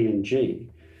of PNG,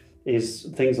 is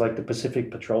things like the Pacific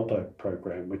Patrol Boat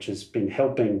Program, which has been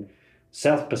helping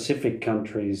South Pacific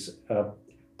countries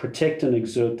protect and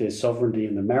exert their sovereignty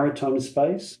in the maritime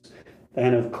space,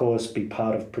 and of course be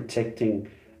part of protecting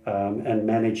and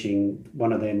managing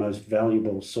one of their most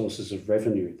valuable sources of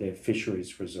revenue, their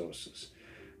fisheries resources.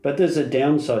 But there's a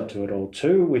downside to it all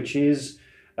too, which is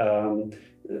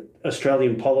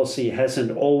Australian policy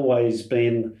hasn't always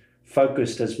been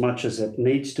focused as much as it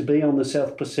needs to be on the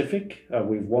South Pacific.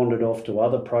 We've wandered off to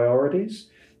other priorities,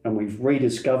 and we've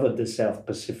rediscovered the South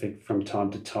Pacific from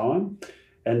time to time.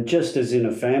 And just as in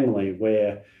a family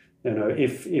where,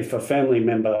 if a family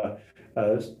member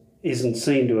isn't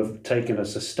seen to have taken a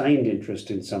sustained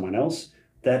interest in someone else,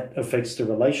 that affects the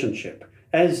relationship,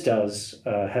 as does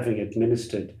having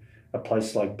administered a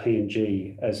place like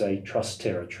PNG as a trust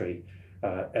territory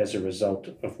as a result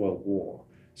of World War.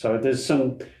 So there's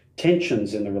some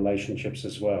tensions in the relationships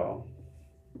as well.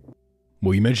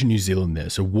 Well, you mentioned New Zealand there.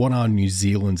 So what are New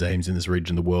Zealand's aims in this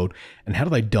region of the world, and how do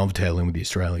they dovetail in with the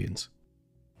Australians?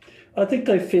 I think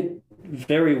they fit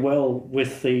very well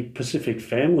with the Pacific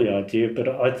family idea, but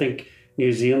I think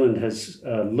New Zealand has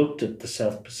looked at the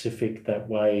South Pacific that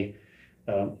way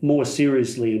more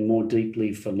seriously and more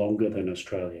deeply for longer than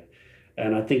Australia.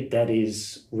 And I think that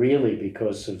is really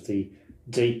because of the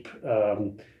deep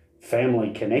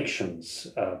family connections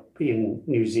in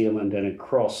New Zealand and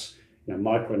across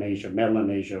Micronesia,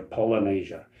 Melanesia,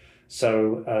 Polynesia.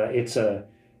 So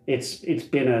it's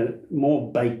been a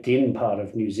more baked in part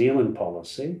of New Zealand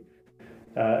policy.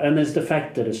 And there's the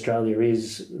fact that Australia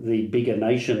is the bigger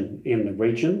nation in the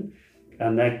region,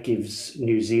 and that gives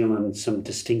New Zealand some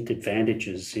distinct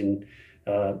advantages in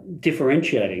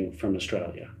differentiating from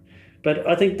Australia. But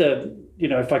I think that,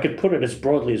 if I could put it as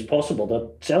broadly as possible,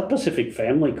 the South Pacific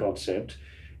family concept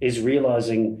is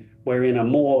realizing we're in a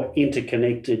more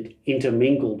interconnected,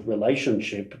 intermingled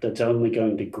relationship that's only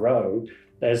going to grow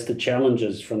as the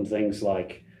challenges from things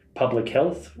like public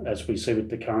health, as we see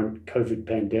with the current COVID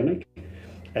pandemic,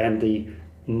 and the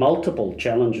multiple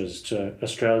challenges to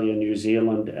Australia, New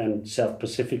Zealand and South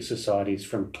Pacific societies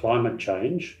from climate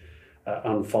change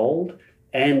unfold,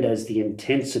 and as the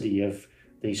intensity of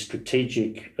the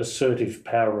strategic assertive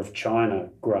power of China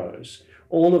grows.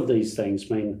 All of these things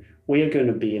mean we are going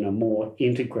to be in a more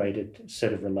integrated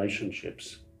set of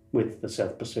relationships with the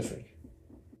South Pacific.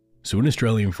 So in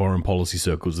Australian foreign policy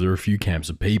circles, there are a few camps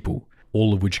of people,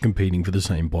 all of which are competing for the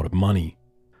same pot of money.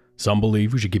 Some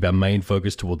believe we should keep our main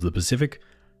focus towards the Pacific,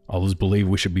 others believe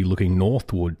we should be looking north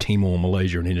toward Timor,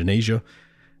 Malaysia and Indonesia,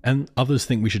 and others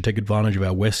think we should take advantage of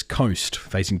our west coast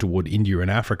facing toward India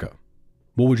and Africa.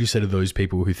 What would you say to those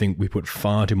people who think we put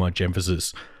far too much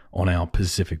emphasis on our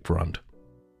Pacific front?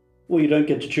 Well, you don't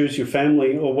get to choose your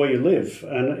family or where you live,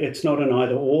 and it's not an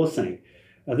either-or thing.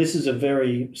 This is a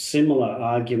very similar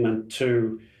argument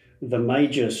to the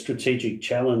major strategic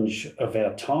challenge of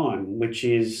our time, which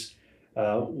is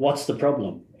what's the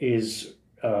problem? Is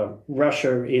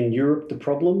Russia in Europe the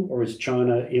problem, or is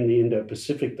China in the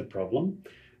Indo-Pacific the problem?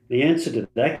 The answer to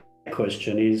that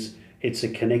question is it's a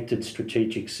connected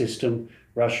strategic system.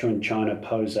 Russia and China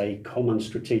pose a common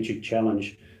strategic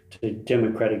challenge to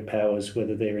democratic powers,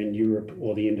 whether they're in Europe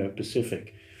or the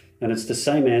Indo-Pacific. And it's the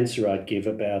same answer I'd give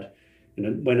about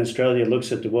when Australia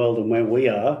looks at the world and where we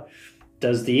are,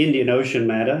 does the Indian Ocean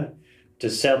matter?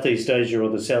 Does Southeast Asia or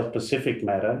the South Pacific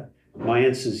matter? My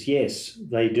answer is yes,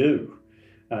 they do.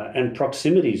 And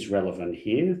proximity is relevant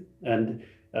here. And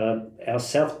our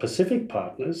South Pacific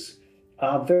partners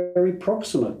are very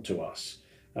proximate to us.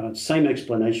 Same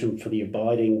explanation for the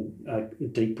abiding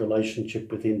deep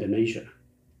relationship with Indonesia.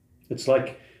 It's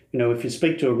like, if you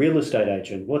speak to a real estate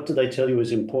agent, what do they tell you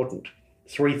is important?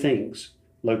 3 things: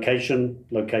 location,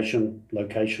 location,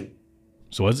 location.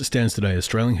 So as it stands today,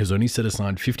 Australia has only set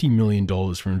aside $50 million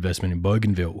for investment in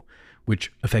Bougainville,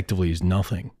 which effectively is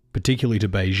nothing, particularly to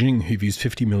Beijing, who views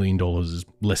 $50 million as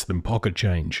less than pocket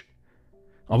change.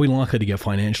 Are we likely to get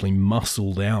financially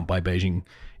muscled out by Beijing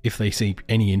if they see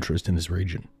any interest in this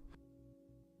region?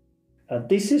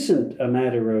 This isn't a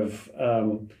matter of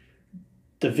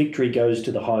the victory goes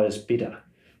to the highest bidder.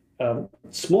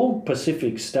 Small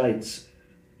Pacific states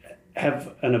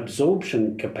have an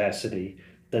absorption capacity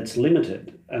that's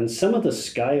limited, and some of the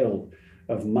scale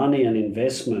of money and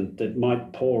investment that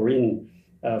might pour in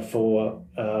for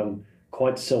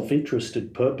quite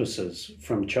self-interested purposes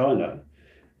from China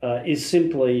is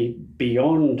simply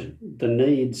beyond the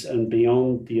needs and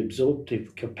beyond the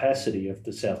absorptive capacity of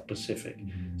the South Pacific.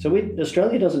 So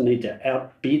Australia doesn't need to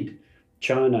outbid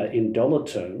China in dollar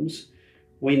terms.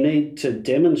 We need to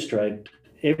demonstrate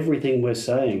everything we're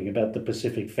saying about the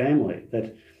Pacific family,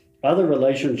 that other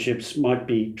relationships might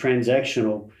be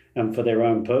transactional and for their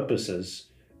own purposes,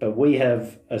 but we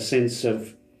have a sense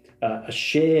of a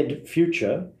shared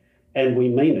future, and we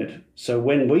mean it. So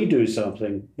when we do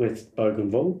something with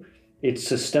Bougainville, it's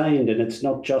sustained and it's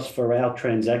not just for our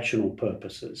transactional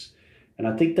purposes. And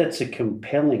I think that's a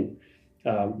compelling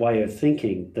way of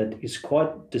thinking that is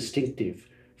quite distinctive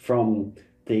from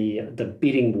the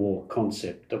bidding war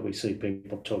concept that we see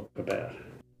people talk about.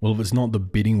 Well, if it's not the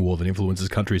bidding war that influences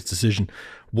countries' decision,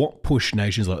 what pushed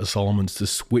nations like the Solomons to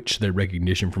switch their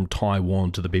recognition from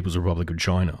Taiwan to the People's Republic of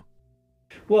China?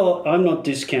 Well, I'm not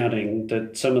discounting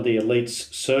that some of the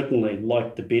elites certainly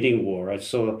like the bidding war. I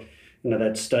saw,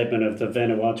 that statement of the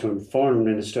Vanuatuan foreign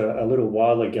minister a little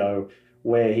while ago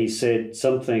where he said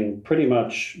something pretty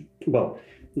much, well,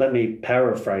 let me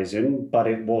paraphrase him, but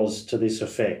it was to this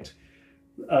effect.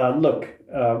 Look,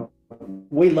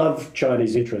 we love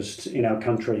Chinese interests in our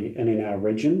country and in our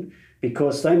region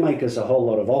because they make us a whole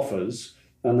lot of offers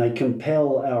and they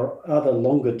compel our other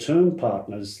longer term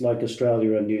partners like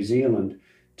Australia and New Zealand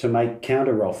to make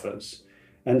counter offers.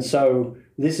 And so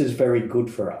this is very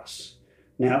good for us.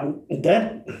 Now,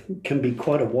 that can be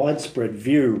quite a widespread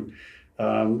view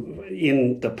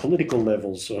in the political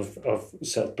levels of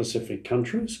South Pacific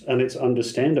countries, and it's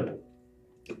understandable,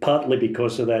 partly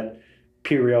because of that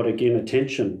periodic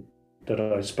inattention that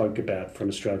I spoke about from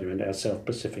Australia and our South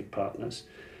Pacific partners.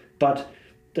 But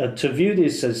to view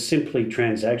this as simply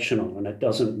transactional, and it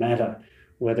doesn't matter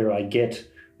whether I get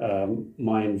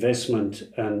my investment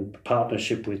and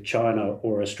partnership with China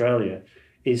or Australia,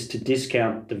 is to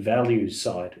discount the values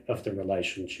side of the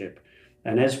relationship.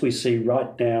 And as we see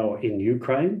right now in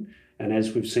Ukraine, and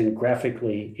as we've seen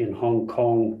graphically in Hong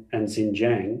Kong and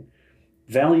Xinjiang,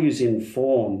 values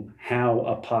inform how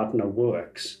a partner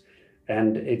works.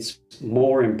 And it's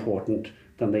more important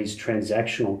than these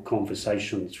transactional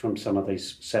conversations from some of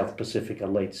these South Pacific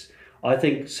elites. I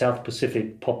think South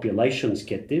Pacific populations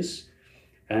get this,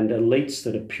 and elites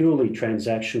that are purely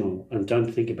transactional and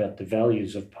don't think about the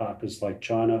values of partners like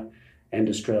China and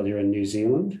Australia and New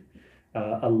Zealand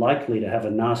are likely to have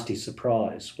a nasty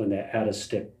surprise when they're out of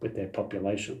step with their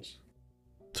populations.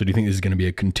 So do you think this is going to be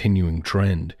a continuing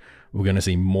trend? We're going to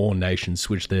see more nations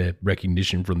switch their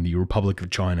recognition from the Republic of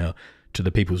China to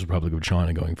the People's Republic of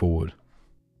China going forward?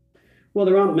 Well,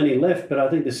 there aren't many left, but I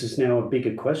think this is now a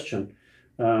bigger question.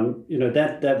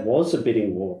 That was a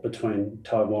bidding war between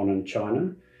Taiwan and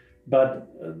China, but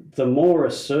the more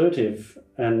assertive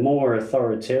and more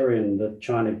authoritarian that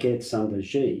China gets under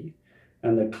Xi,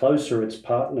 and the closer its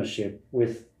partnership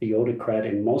with the autocrat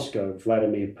in Moscow,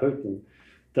 Vladimir Putin,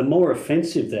 the more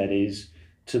offensive that is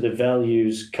to the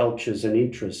values, cultures, and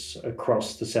interests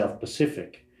across the South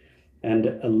Pacific. And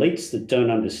elites that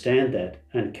don't understand that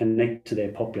and connect to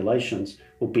their populations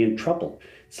will be in trouble.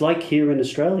 It's like here in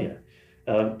Australia.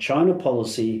 China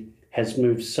policy has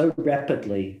moved so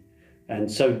rapidly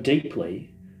and so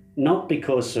deeply, not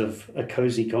because of a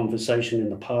cosy conversation in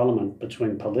the parliament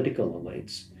between political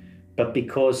elites, but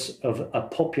because of a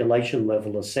population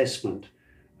level assessment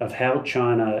of how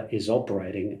China is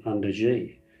operating under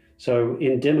Xi. So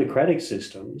in democratic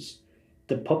systems,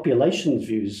 the population's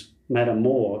views matter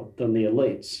more than the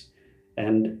elites.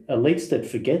 And elites that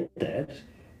forget that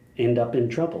end up in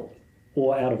trouble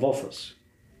or out of office.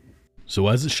 So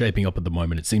as it's shaping up at the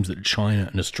moment, it seems that China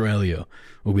and Australia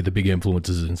will be the big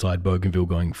influences inside Bougainville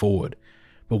going forward.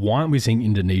 But why aren't we seeing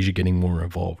Indonesia getting more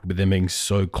involved, with them being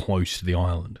so close to the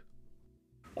island?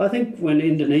 I think when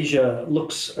Indonesia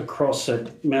looks across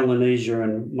at Melanesia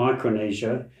and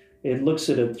Micronesia, it looks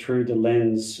at it through the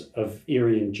lens of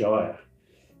Irian Jaya.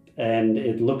 And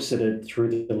it looks at it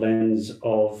through the lens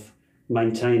of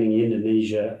maintaining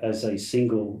Indonesia as a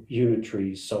single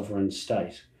unitary sovereign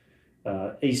state.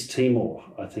 East Timor,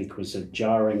 I think, was a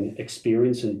jarring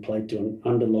experience and played to an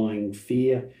underlying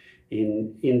fear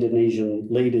in Indonesian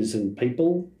leaders and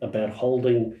people about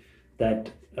holding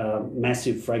that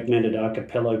massive fragmented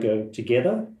archipelago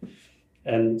together.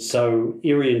 And so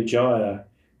Irian Jaya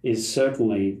is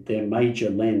certainly their major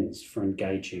lens for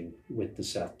engaging with the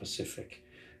South Pacific.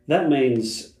 That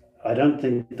means I don't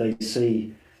think they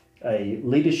see a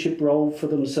leadership role for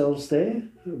themselves there,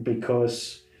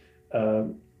 because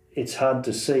it's hard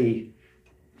to see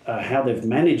how they've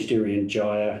managed Irian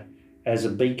Jaya as a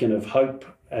beacon of hope,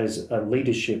 as a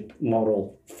leadership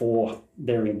model for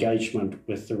their engagement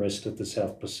with the rest of the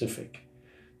South Pacific.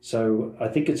 So I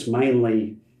think it's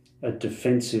mainly a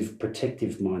defensive,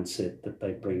 protective mindset that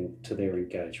they bring to their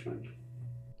engagement.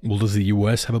 Well, does the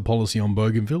US have a policy on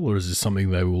Bougainville, or is this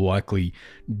something they will likely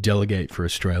delegate for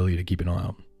Australia to keep an eye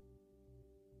on?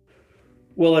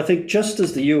 Well, I think just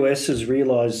as the US has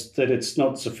realised that it's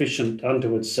not sufficient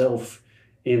unto itself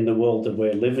in the world that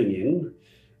we're living in,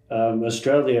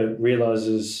 Australia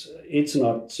realises it's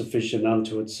not sufficient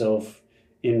unto itself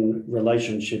in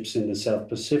relationships in the South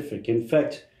Pacific. In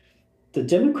fact, the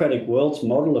democratic world's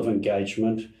model of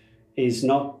engagement is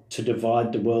not to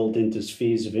divide the world into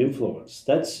spheres of influence.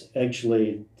 That's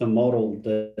actually the model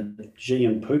that Xi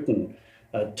and Putin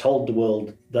told the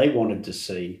world they wanted to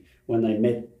see when they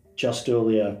met just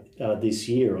earlier this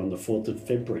year on the 4th of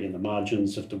February in the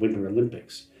margins of the Winter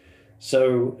Olympics.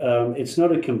 So it's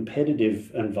not a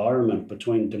competitive environment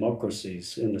between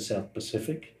democracies in the South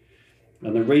Pacific.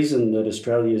 And the reason that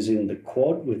Australia is in the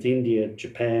Quad with India,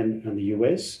 Japan, and the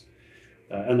US,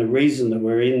 and the reason that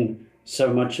we're in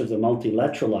so much of the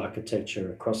multilateral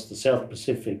architecture across the South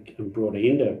Pacific and broader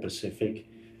Indo-Pacific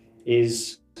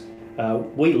is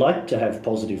we like to have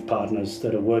positive partners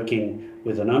that are working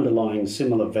with an underlying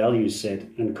similar value set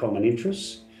and common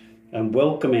interests, and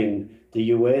welcoming the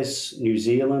US, New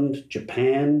Zealand,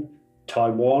 Japan,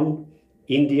 Taiwan,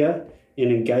 India in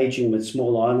engaging with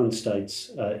small island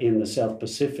states in the South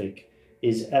Pacific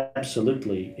is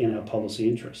absolutely in our policy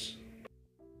interests.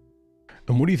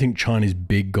 And what do you think China's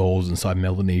big goals inside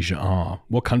Melanesia are?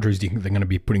 What countries do you think they're going to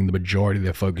be putting the majority of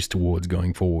their focus towards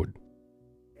going forward?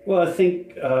 Well, I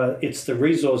think it's the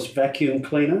resource vacuum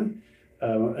cleaner,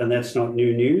 and that's not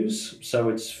new news. So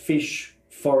it's fish,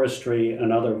 forestry,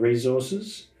 and other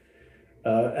resources.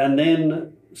 And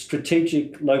then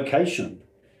strategic location.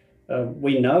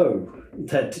 We know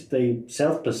that the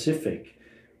South Pacific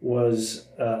was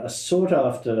a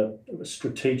sought-after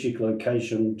strategic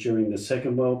location during the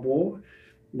Second World War.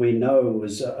 We know it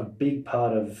was a big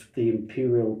part of the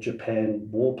Imperial Japan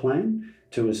war plan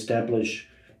to establish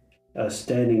a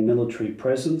standing military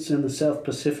presence in the South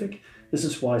Pacific. This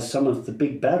is why some of the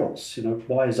big battles,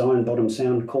 why is Iron Bottom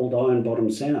Sound called Iron Bottom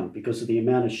Sound? Because of the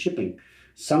amount of shipping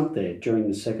sunk there during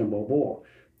the Second World War.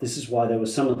 This is why there were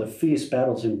some of the fierce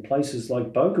battles in places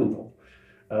like Bougainville.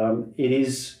 It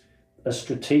is a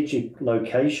strategic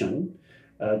location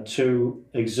to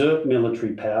exert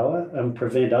military power and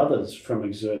prevent others from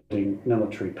exerting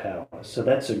military power. So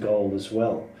that's a goal as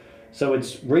well. So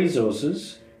it's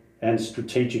resources and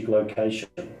strategic location.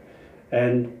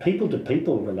 And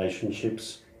people-to-people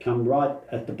relationships come right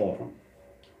at the bottom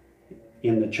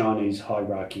in the Chinese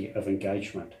hierarchy of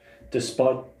engagement,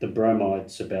 despite the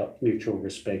bromides about mutual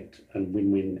respect and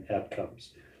win-win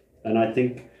outcomes. And I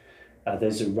think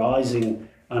there's a rising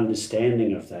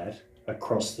understanding of that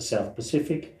across the South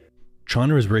Pacific.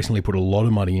 China has recently put a lot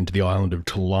of money into the island of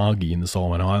Tulagi in the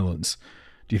Solomon Islands.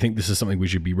 Do you think this is something we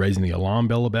should be raising the alarm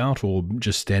bell about, or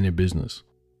just standard business?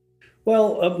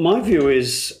 Well, my view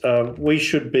is we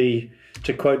should be,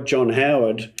 to quote John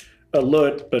Howard,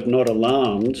 alert but not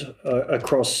alarmed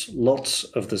across lots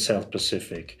of the South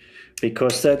Pacific,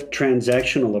 because that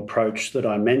transactional approach that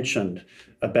I mentioned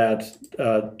about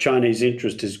Chinese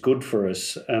interest is good for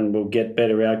us and we'll get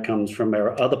better outcomes from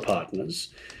our other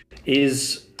partners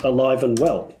is alive and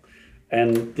well.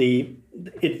 And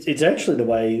it's actually the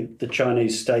way the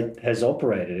Chinese state has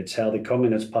operated. It's how the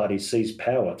Communist Party seized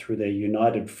power through their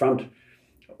United Front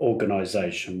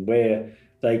organisation, where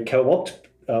they co-opt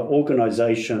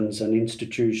organisations and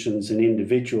institutions and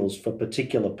individuals for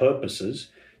particular purposes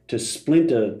to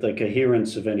splinter the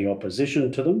coherence of any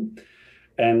opposition to them.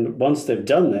 And once they've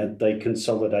done that, they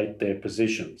consolidate their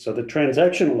position. So the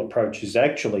transactional approach is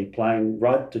actually playing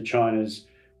right to China's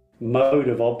mode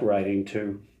of operating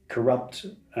to corrupt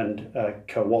and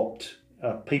co-opt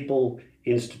people,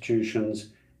 institutions,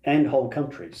 and whole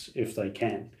countries if they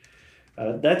can.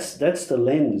 That's the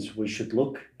lens we should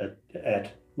look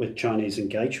at with Chinese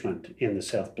engagement in the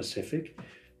South Pacific,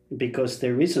 because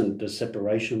there isn't a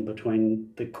separation between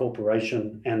the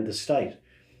corporation and the state.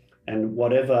 And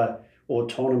whatever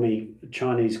autonomy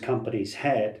Chinese companies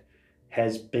had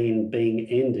has been being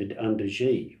ended under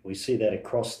Xi. We see that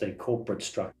across their corporate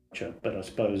structure. But I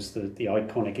suppose the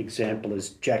iconic example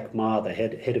is Jack Ma, the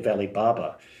head of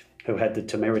Alibaba, who had the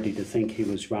temerity to think he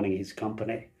was running his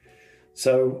company.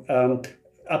 So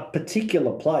a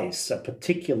particular place, a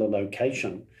particular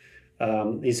location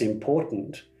is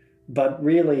important, but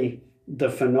really the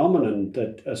phenomenon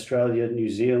that Australia, New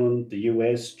Zealand, the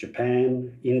US,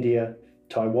 Japan, India,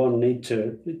 Taiwan need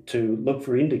to look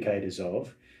for indicators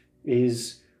of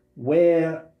is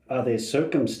where are there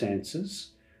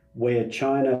circumstances where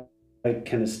China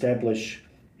can establish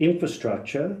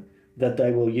infrastructure that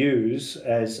they will use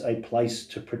as a place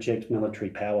to project military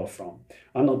power from.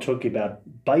 I'm not talking about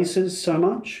bases so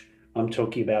much, I'm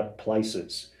talking about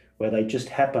places where they just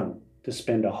happen to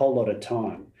spend a whole lot of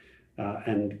time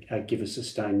and give a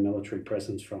sustained military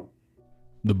presence from.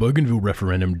 The Bougainville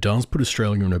referendum does put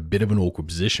Australia in a bit of an awkward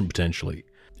position potentially.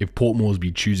 If Port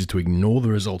Moresby chooses to ignore the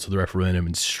results of the referendum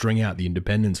and string out the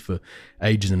independence for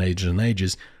ages and ages and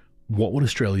ages, what would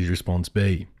Australia's response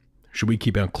be? Should we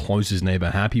keep our closest neighbour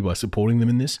happy by supporting them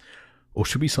in this? Or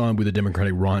should we side with the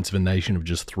democratic rights of a nation of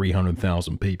just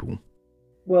 300,000 people?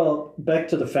 Well, back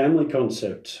to the family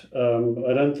concept.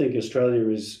 I don't think Australia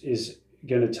is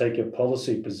going to take a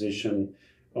policy position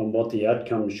on what the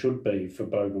outcome should be for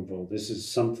Bougainville. This is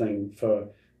something for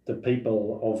the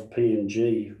people of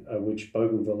PNG, which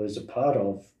Bougainville is a part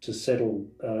of, to settle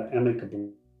amicably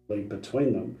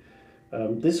between them.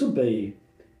 This will be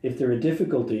if there are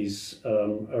difficulties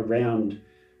around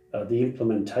the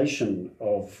implementation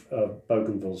of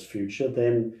Bougainville's future,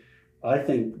 then I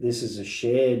think this is a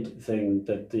shared thing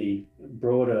that the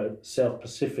broader South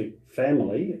Pacific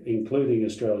family, including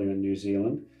Australia and New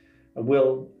Zealand,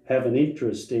 will have an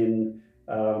interest in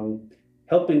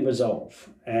helping resolve.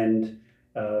 And,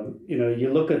 you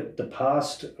look at the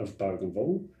past of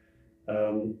Bougainville,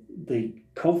 the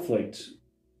conflict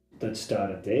that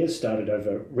started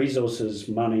over resources,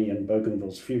 money, and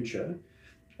Bougainville's future.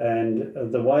 And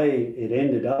the way it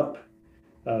ended up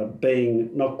being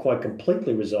not quite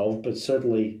completely resolved, but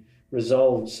certainly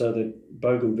resolved so that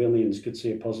Bougainvillians could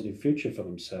see a positive future for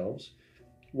themselves,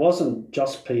 wasn't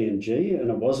just PNG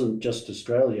and it wasn't just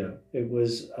Australia. It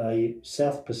was a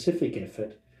South Pacific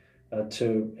effort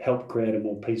to help create a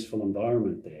more peaceful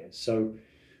environment there. So,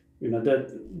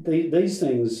 these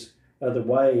things are the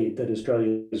way that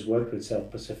Australia has worked with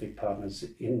South Pacific partners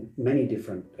in many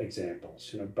different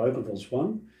examples. Bougainville's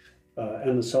one,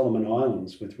 and the Solomon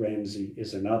Islands with Ramsay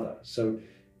is another. So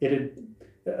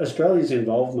Australia's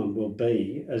involvement will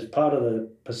be, as part of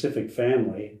the Pacific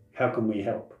family, how can we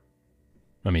help?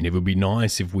 I mean, it would be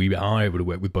nice if we are able to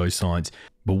work with both sides,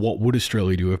 but what would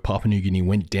Australia do if Papua New Guinea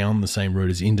went down the same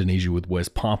road as Indonesia with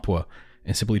West Papua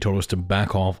and simply told us to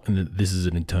back off and that this is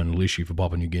an internal issue for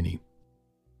Papua New Guinea?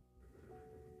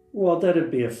 Well,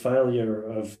 that'd be a failure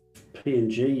of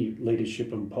PNG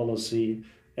leadership and policy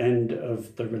and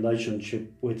of the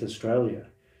relationship with Australia.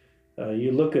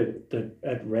 You look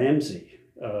at Ramsay,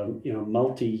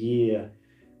 multi-year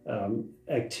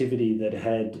activity that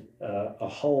had a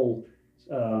whole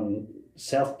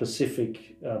South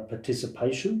Pacific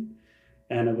participation,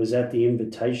 and it was at the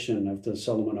invitation of the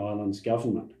Solomon Islands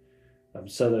government.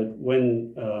 So that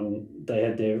when they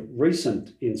had their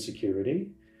recent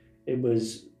insecurity, it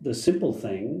was the simple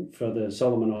thing for the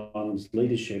Solomon Islands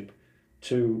leadership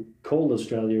to call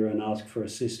Australia and ask for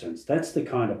assistance. That's the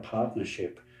kind of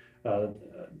partnership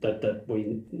that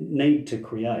we need to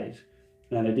create,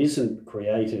 and it isn't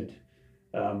created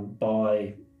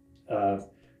by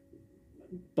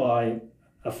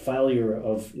a failure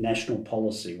of national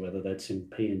policy, whether that's in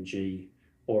PNG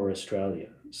or Australia.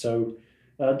 So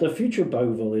the future of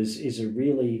Bougainville is a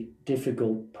really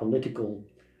difficult political,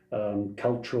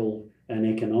 cultural and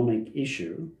economic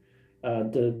issue.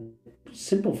 The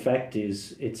simple fact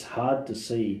is it's hard to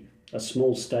see a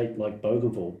small state like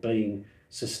Bougainville being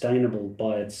sustainable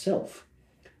by itself.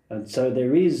 And so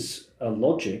there is a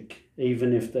logic,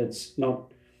 even if that's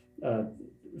not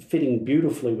fitting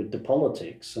beautifully with the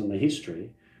politics and the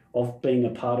history, of being a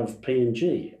part of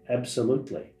PNG,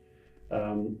 absolutely.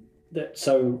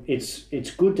 So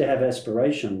it's good to have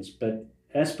aspirations, but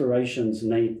aspirations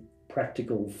need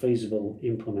practical, feasible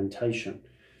implementation.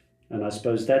 And I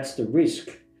suppose that's the risk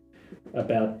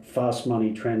about fast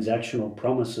money transactional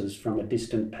promises from a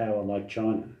distant power like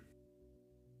China.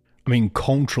 I mean,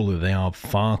 culturally, they are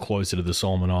far closer to the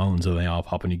Solomon Islands than they are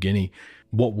Papua New Guinea.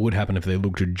 What would happen if they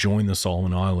looked to join the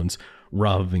Solomon Islands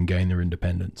rather than gain their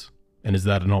independence? And is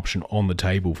that an option on the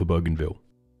table for Bougainville?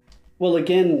 Well,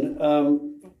 again,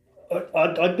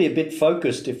 I'd be a bit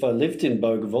focused if I lived in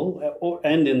Bougainville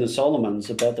and in the Solomons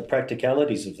about the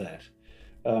practicalities of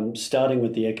that, starting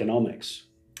with the economics.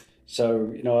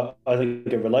 So, I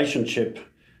think a relationship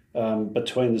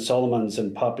between the Solomons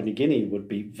and Papua New Guinea would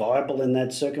be viable in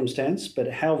that circumstance, but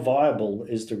how viable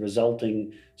is the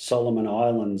resulting Solomon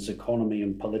Islands economy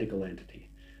and political entity?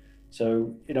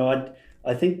 So,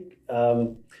 I think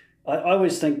I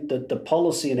always think that the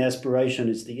policy and aspiration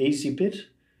is the easy bit,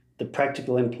 the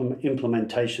practical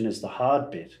implementation is the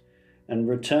hard bit. And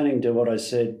returning to what I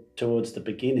said towards the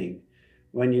beginning,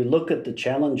 when you look at the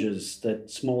challenges that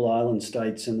small island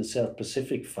states in the South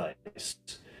Pacific face,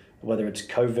 whether it's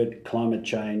COVID, climate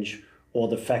change, or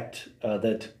the fact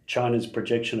that China's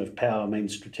projection of power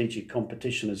means strategic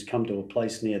competition has come to a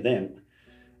place near them,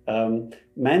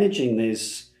 managing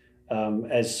this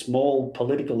as small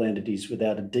political entities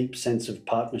without a deep sense of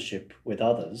partnership with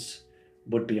others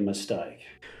would be a mistake.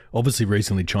 Obviously,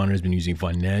 recently, China has been using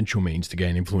financial means to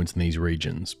gain influence in these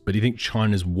regions. But do you think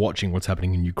China's watching what's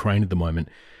happening in Ukraine at the moment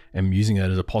and using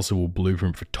that as a possible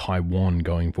blueprint for Taiwan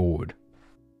going forward?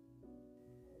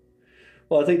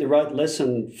 Well, I think the right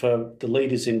lesson for the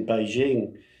leaders in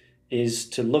Beijing is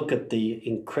to look at the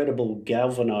incredible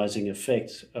galvanizing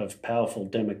effect of powerful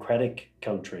democratic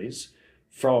countries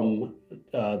from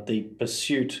the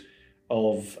pursuit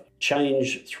of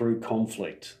change through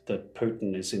conflict that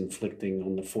Putin is inflicting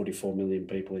on the 44 million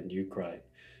people in Ukraine.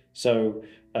 So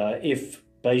if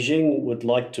Beijing would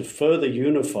like to further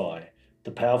unify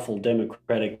the powerful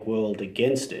democratic world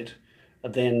against it,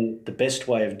 then the best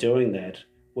way of doing that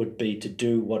would be to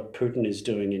do what Putin is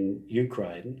doing in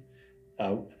Ukraine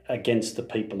against the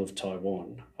people of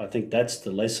Taiwan. I think that's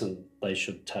the lesson they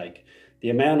should take. The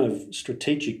amount of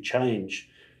strategic change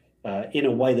in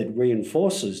a way that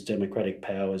reinforces democratic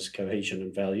powers, cohesion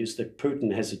and values that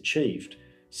Putin has achieved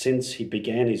since he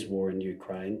began his war in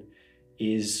Ukraine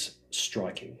is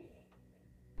striking.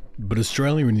 But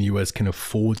Australia and the US can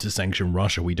afford to sanction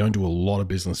Russia. We don't do a lot of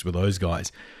business with those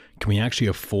guys. Can we actually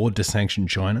afford to sanction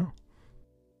China?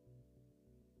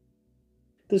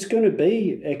 There's going to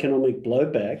be economic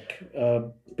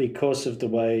blowback because of the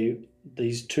way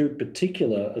these two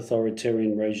particular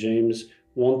authoritarian regimes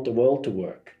want the world to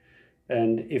work.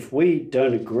 And if we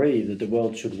don't agree that the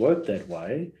world should work that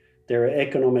way, there are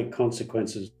economic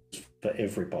consequences for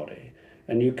everybody.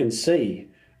 And you can see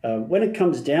when it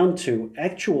comes down to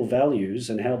actual values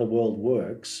and how the world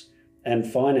works and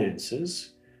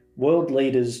finances, world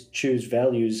leaders choose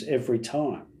values every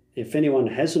time. If anyone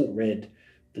hasn't read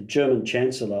the German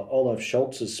Chancellor Olaf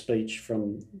Scholz's speech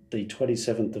from the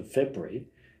 27th of February,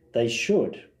 they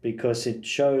should, because it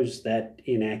shows that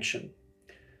in action.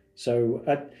 So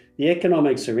the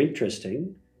economics are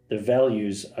interesting, the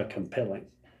values are compelling.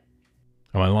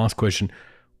 And my last question,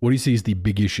 what do you see as the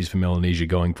big issues for Melanesia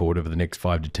going forward over the next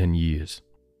 5 to 10 years?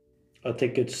 I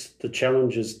think it's the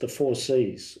challenges, the 4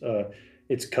 Cs.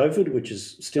 It's COVID, which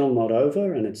is still not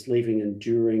over, and it's leaving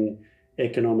enduring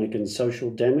economic and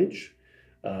social damage.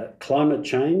 Climate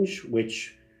change,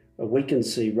 which we can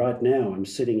see right now. I'm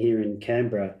sitting here in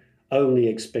Canberra only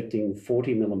expecting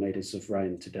 40 millimetres of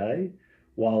rain today,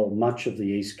 while much of the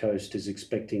East Coast is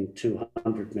expecting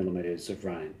 200 millimetres of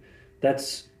rain.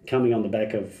 That's coming on the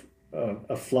back of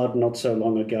a flood not so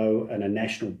long ago and a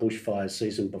national bushfire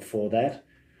season before that.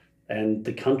 And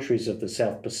the countries of the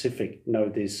South Pacific know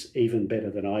this even better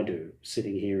than I do,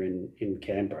 sitting here in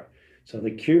Canberra. So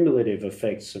the cumulative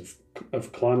effects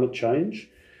of climate change,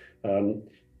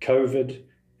 COVID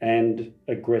and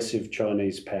aggressive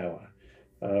Chinese power,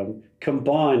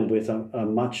 combined with a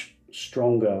much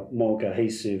stronger, more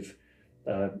cohesive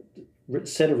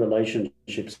set of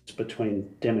relationships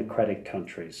between democratic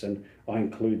countries, and I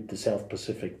include the South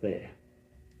Pacific there.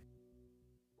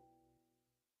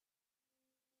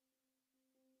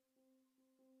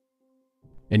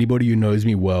 Anybody who knows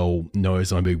me well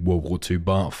knows I'm a big World War II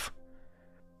buff.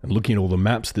 And looking at all the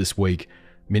maps this week,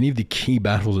 many of the key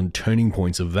battles and turning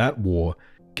points of that war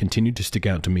continue to stick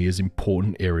out to me as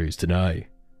important areas today.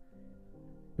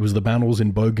 It was the battles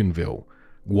in Bougainville,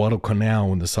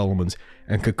 Guadalcanal in the Solomons,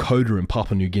 and Kokoda in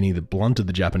Papua New Guinea that blunted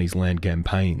the Japanese land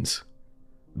campaigns.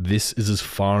 This is as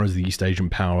far as the East Asian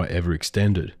power ever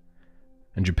extended,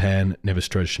 and Japan never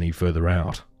stretched any further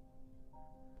out.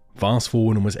 Fast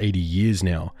forward almost 80 years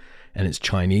now, and it's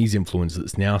Chinese influence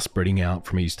that's now spreading out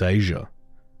from East Asia,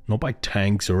 not by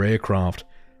tanks or aircraft,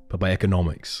 but by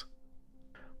economics.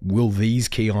 Will these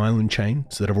key island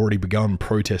chains that have already begun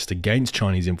protest against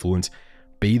Chinese influence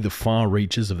be the far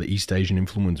reaches of the East Asian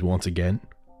influence once again?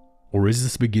 Or is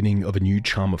this the beginning of a new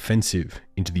charm offensive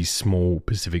into these small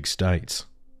Pacific states?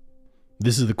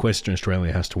 This is the question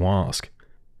Australia has to ask,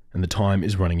 and the time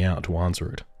is running out to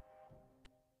answer it.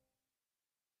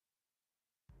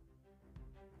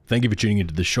 Thank you for tuning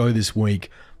into the show this week.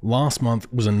 Last month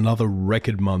was another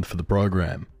record month for the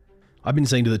program. I've been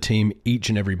saying to the team each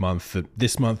and every month that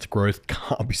this month's growth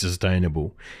can't be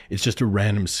sustainable. It's just a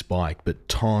random spike, but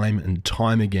time and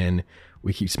time again,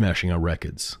 we keep smashing our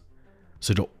records.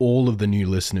 So to all of the new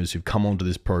listeners who've come onto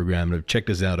this program and have checked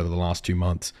us out over the last 2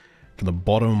 months, from the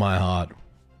bottom of my heart,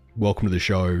 welcome to the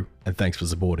show and thanks for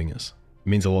supporting us. It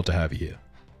means a lot to have you here.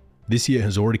 This year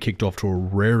has already kicked off to a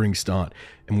roaring start,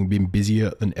 and we've been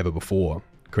busier than ever before,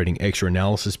 creating extra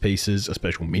analysis pieces, a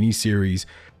special mini-series,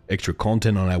 extra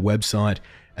content on our website,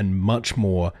 and much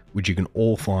more, which you can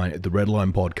all find at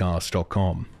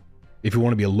theredlinepodcast.com. If you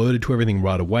want to be alerted to everything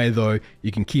right away though,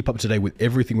 you can keep up to date with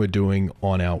everything we're doing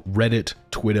on our Reddit,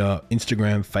 Twitter,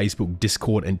 Instagram, Facebook,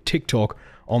 Discord, and TikTok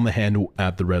on the handle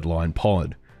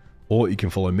 @theredlinepod. Or you can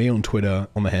follow me on Twitter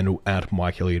on the handle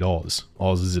 @MikeElliottOz.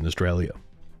 Oz is in Australia.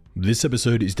 This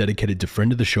episode is dedicated to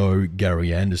friend of the show,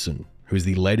 Gary Anderson, who is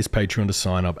the latest Patreon to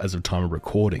sign up as of time of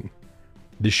recording.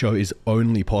 This show is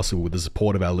only possible with the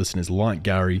support of our listeners like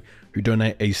Gary, who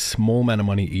donate a small amount of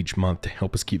money each month to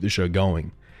help us keep the show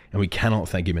going, and we cannot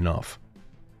thank him enough.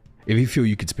 If you feel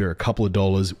you could spare a couple of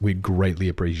dollars, we'd greatly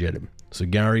appreciate it. So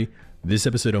Gary, this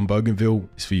episode on Bougainville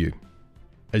is for you.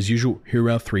 As usual, here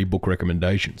are our 3 book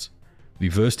recommendations. The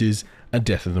first is A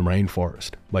Death in the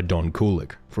Rainforest by Don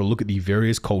Kulik, for a look at the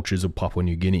various cultures of Papua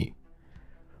New Guinea.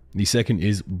 The second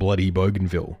is Bloody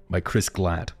Bougainville by Chris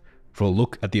Glatt, for a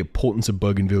look at the importance of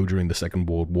Bougainville during the Second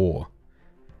World War.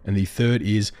 And the third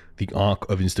is The Arc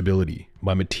of Instability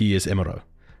by Matthias Emmerer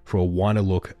for a wider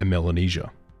look at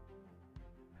Melanesia.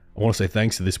 I want to say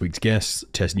thanks to this week's guests,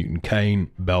 Tess Newton-Cain,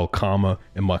 Bal Kama,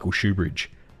 and Michael Shoebridge.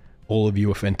 All of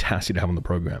you are fantastic to have on the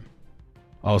program.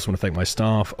 I also want to thank my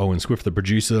staff, Owen Swift, the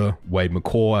producer, Wade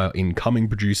McCaw, our incoming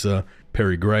producer,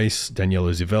 Perry Grace,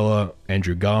 Daniela Zivella,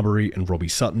 Andrew Garbery, and Robbie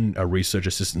Sutton, our research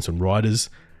assistants and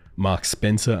writers, Mark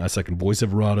Spencer, our second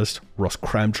voiceover artist, Ross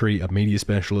Crabtree, our media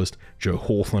specialist, Joe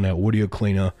Hawthorne, our audio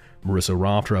cleaner, Marissa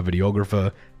Rafter, our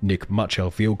videographer, Nick Much, our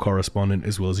field correspondent,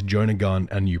 as well as Jonah Gunn,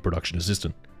 our new production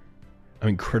assistant. I'm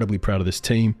incredibly proud of this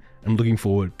team and looking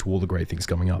forward to all the great things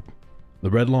coming up. The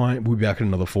Red Line will be back in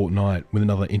another fortnight with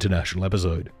another international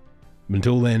episode. But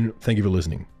until then, thank you for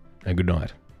listening, and good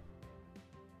night.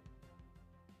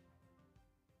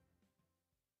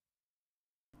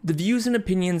 The views and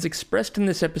opinions expressed in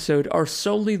this episode are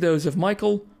solely those of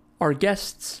Michael, our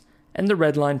guests, and the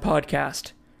Red Line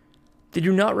podcast. They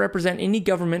do not represent any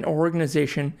government or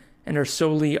organization and are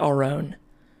solely our own.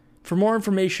 For more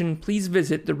information, please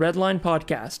visit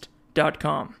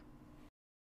theredlinepodcast.com.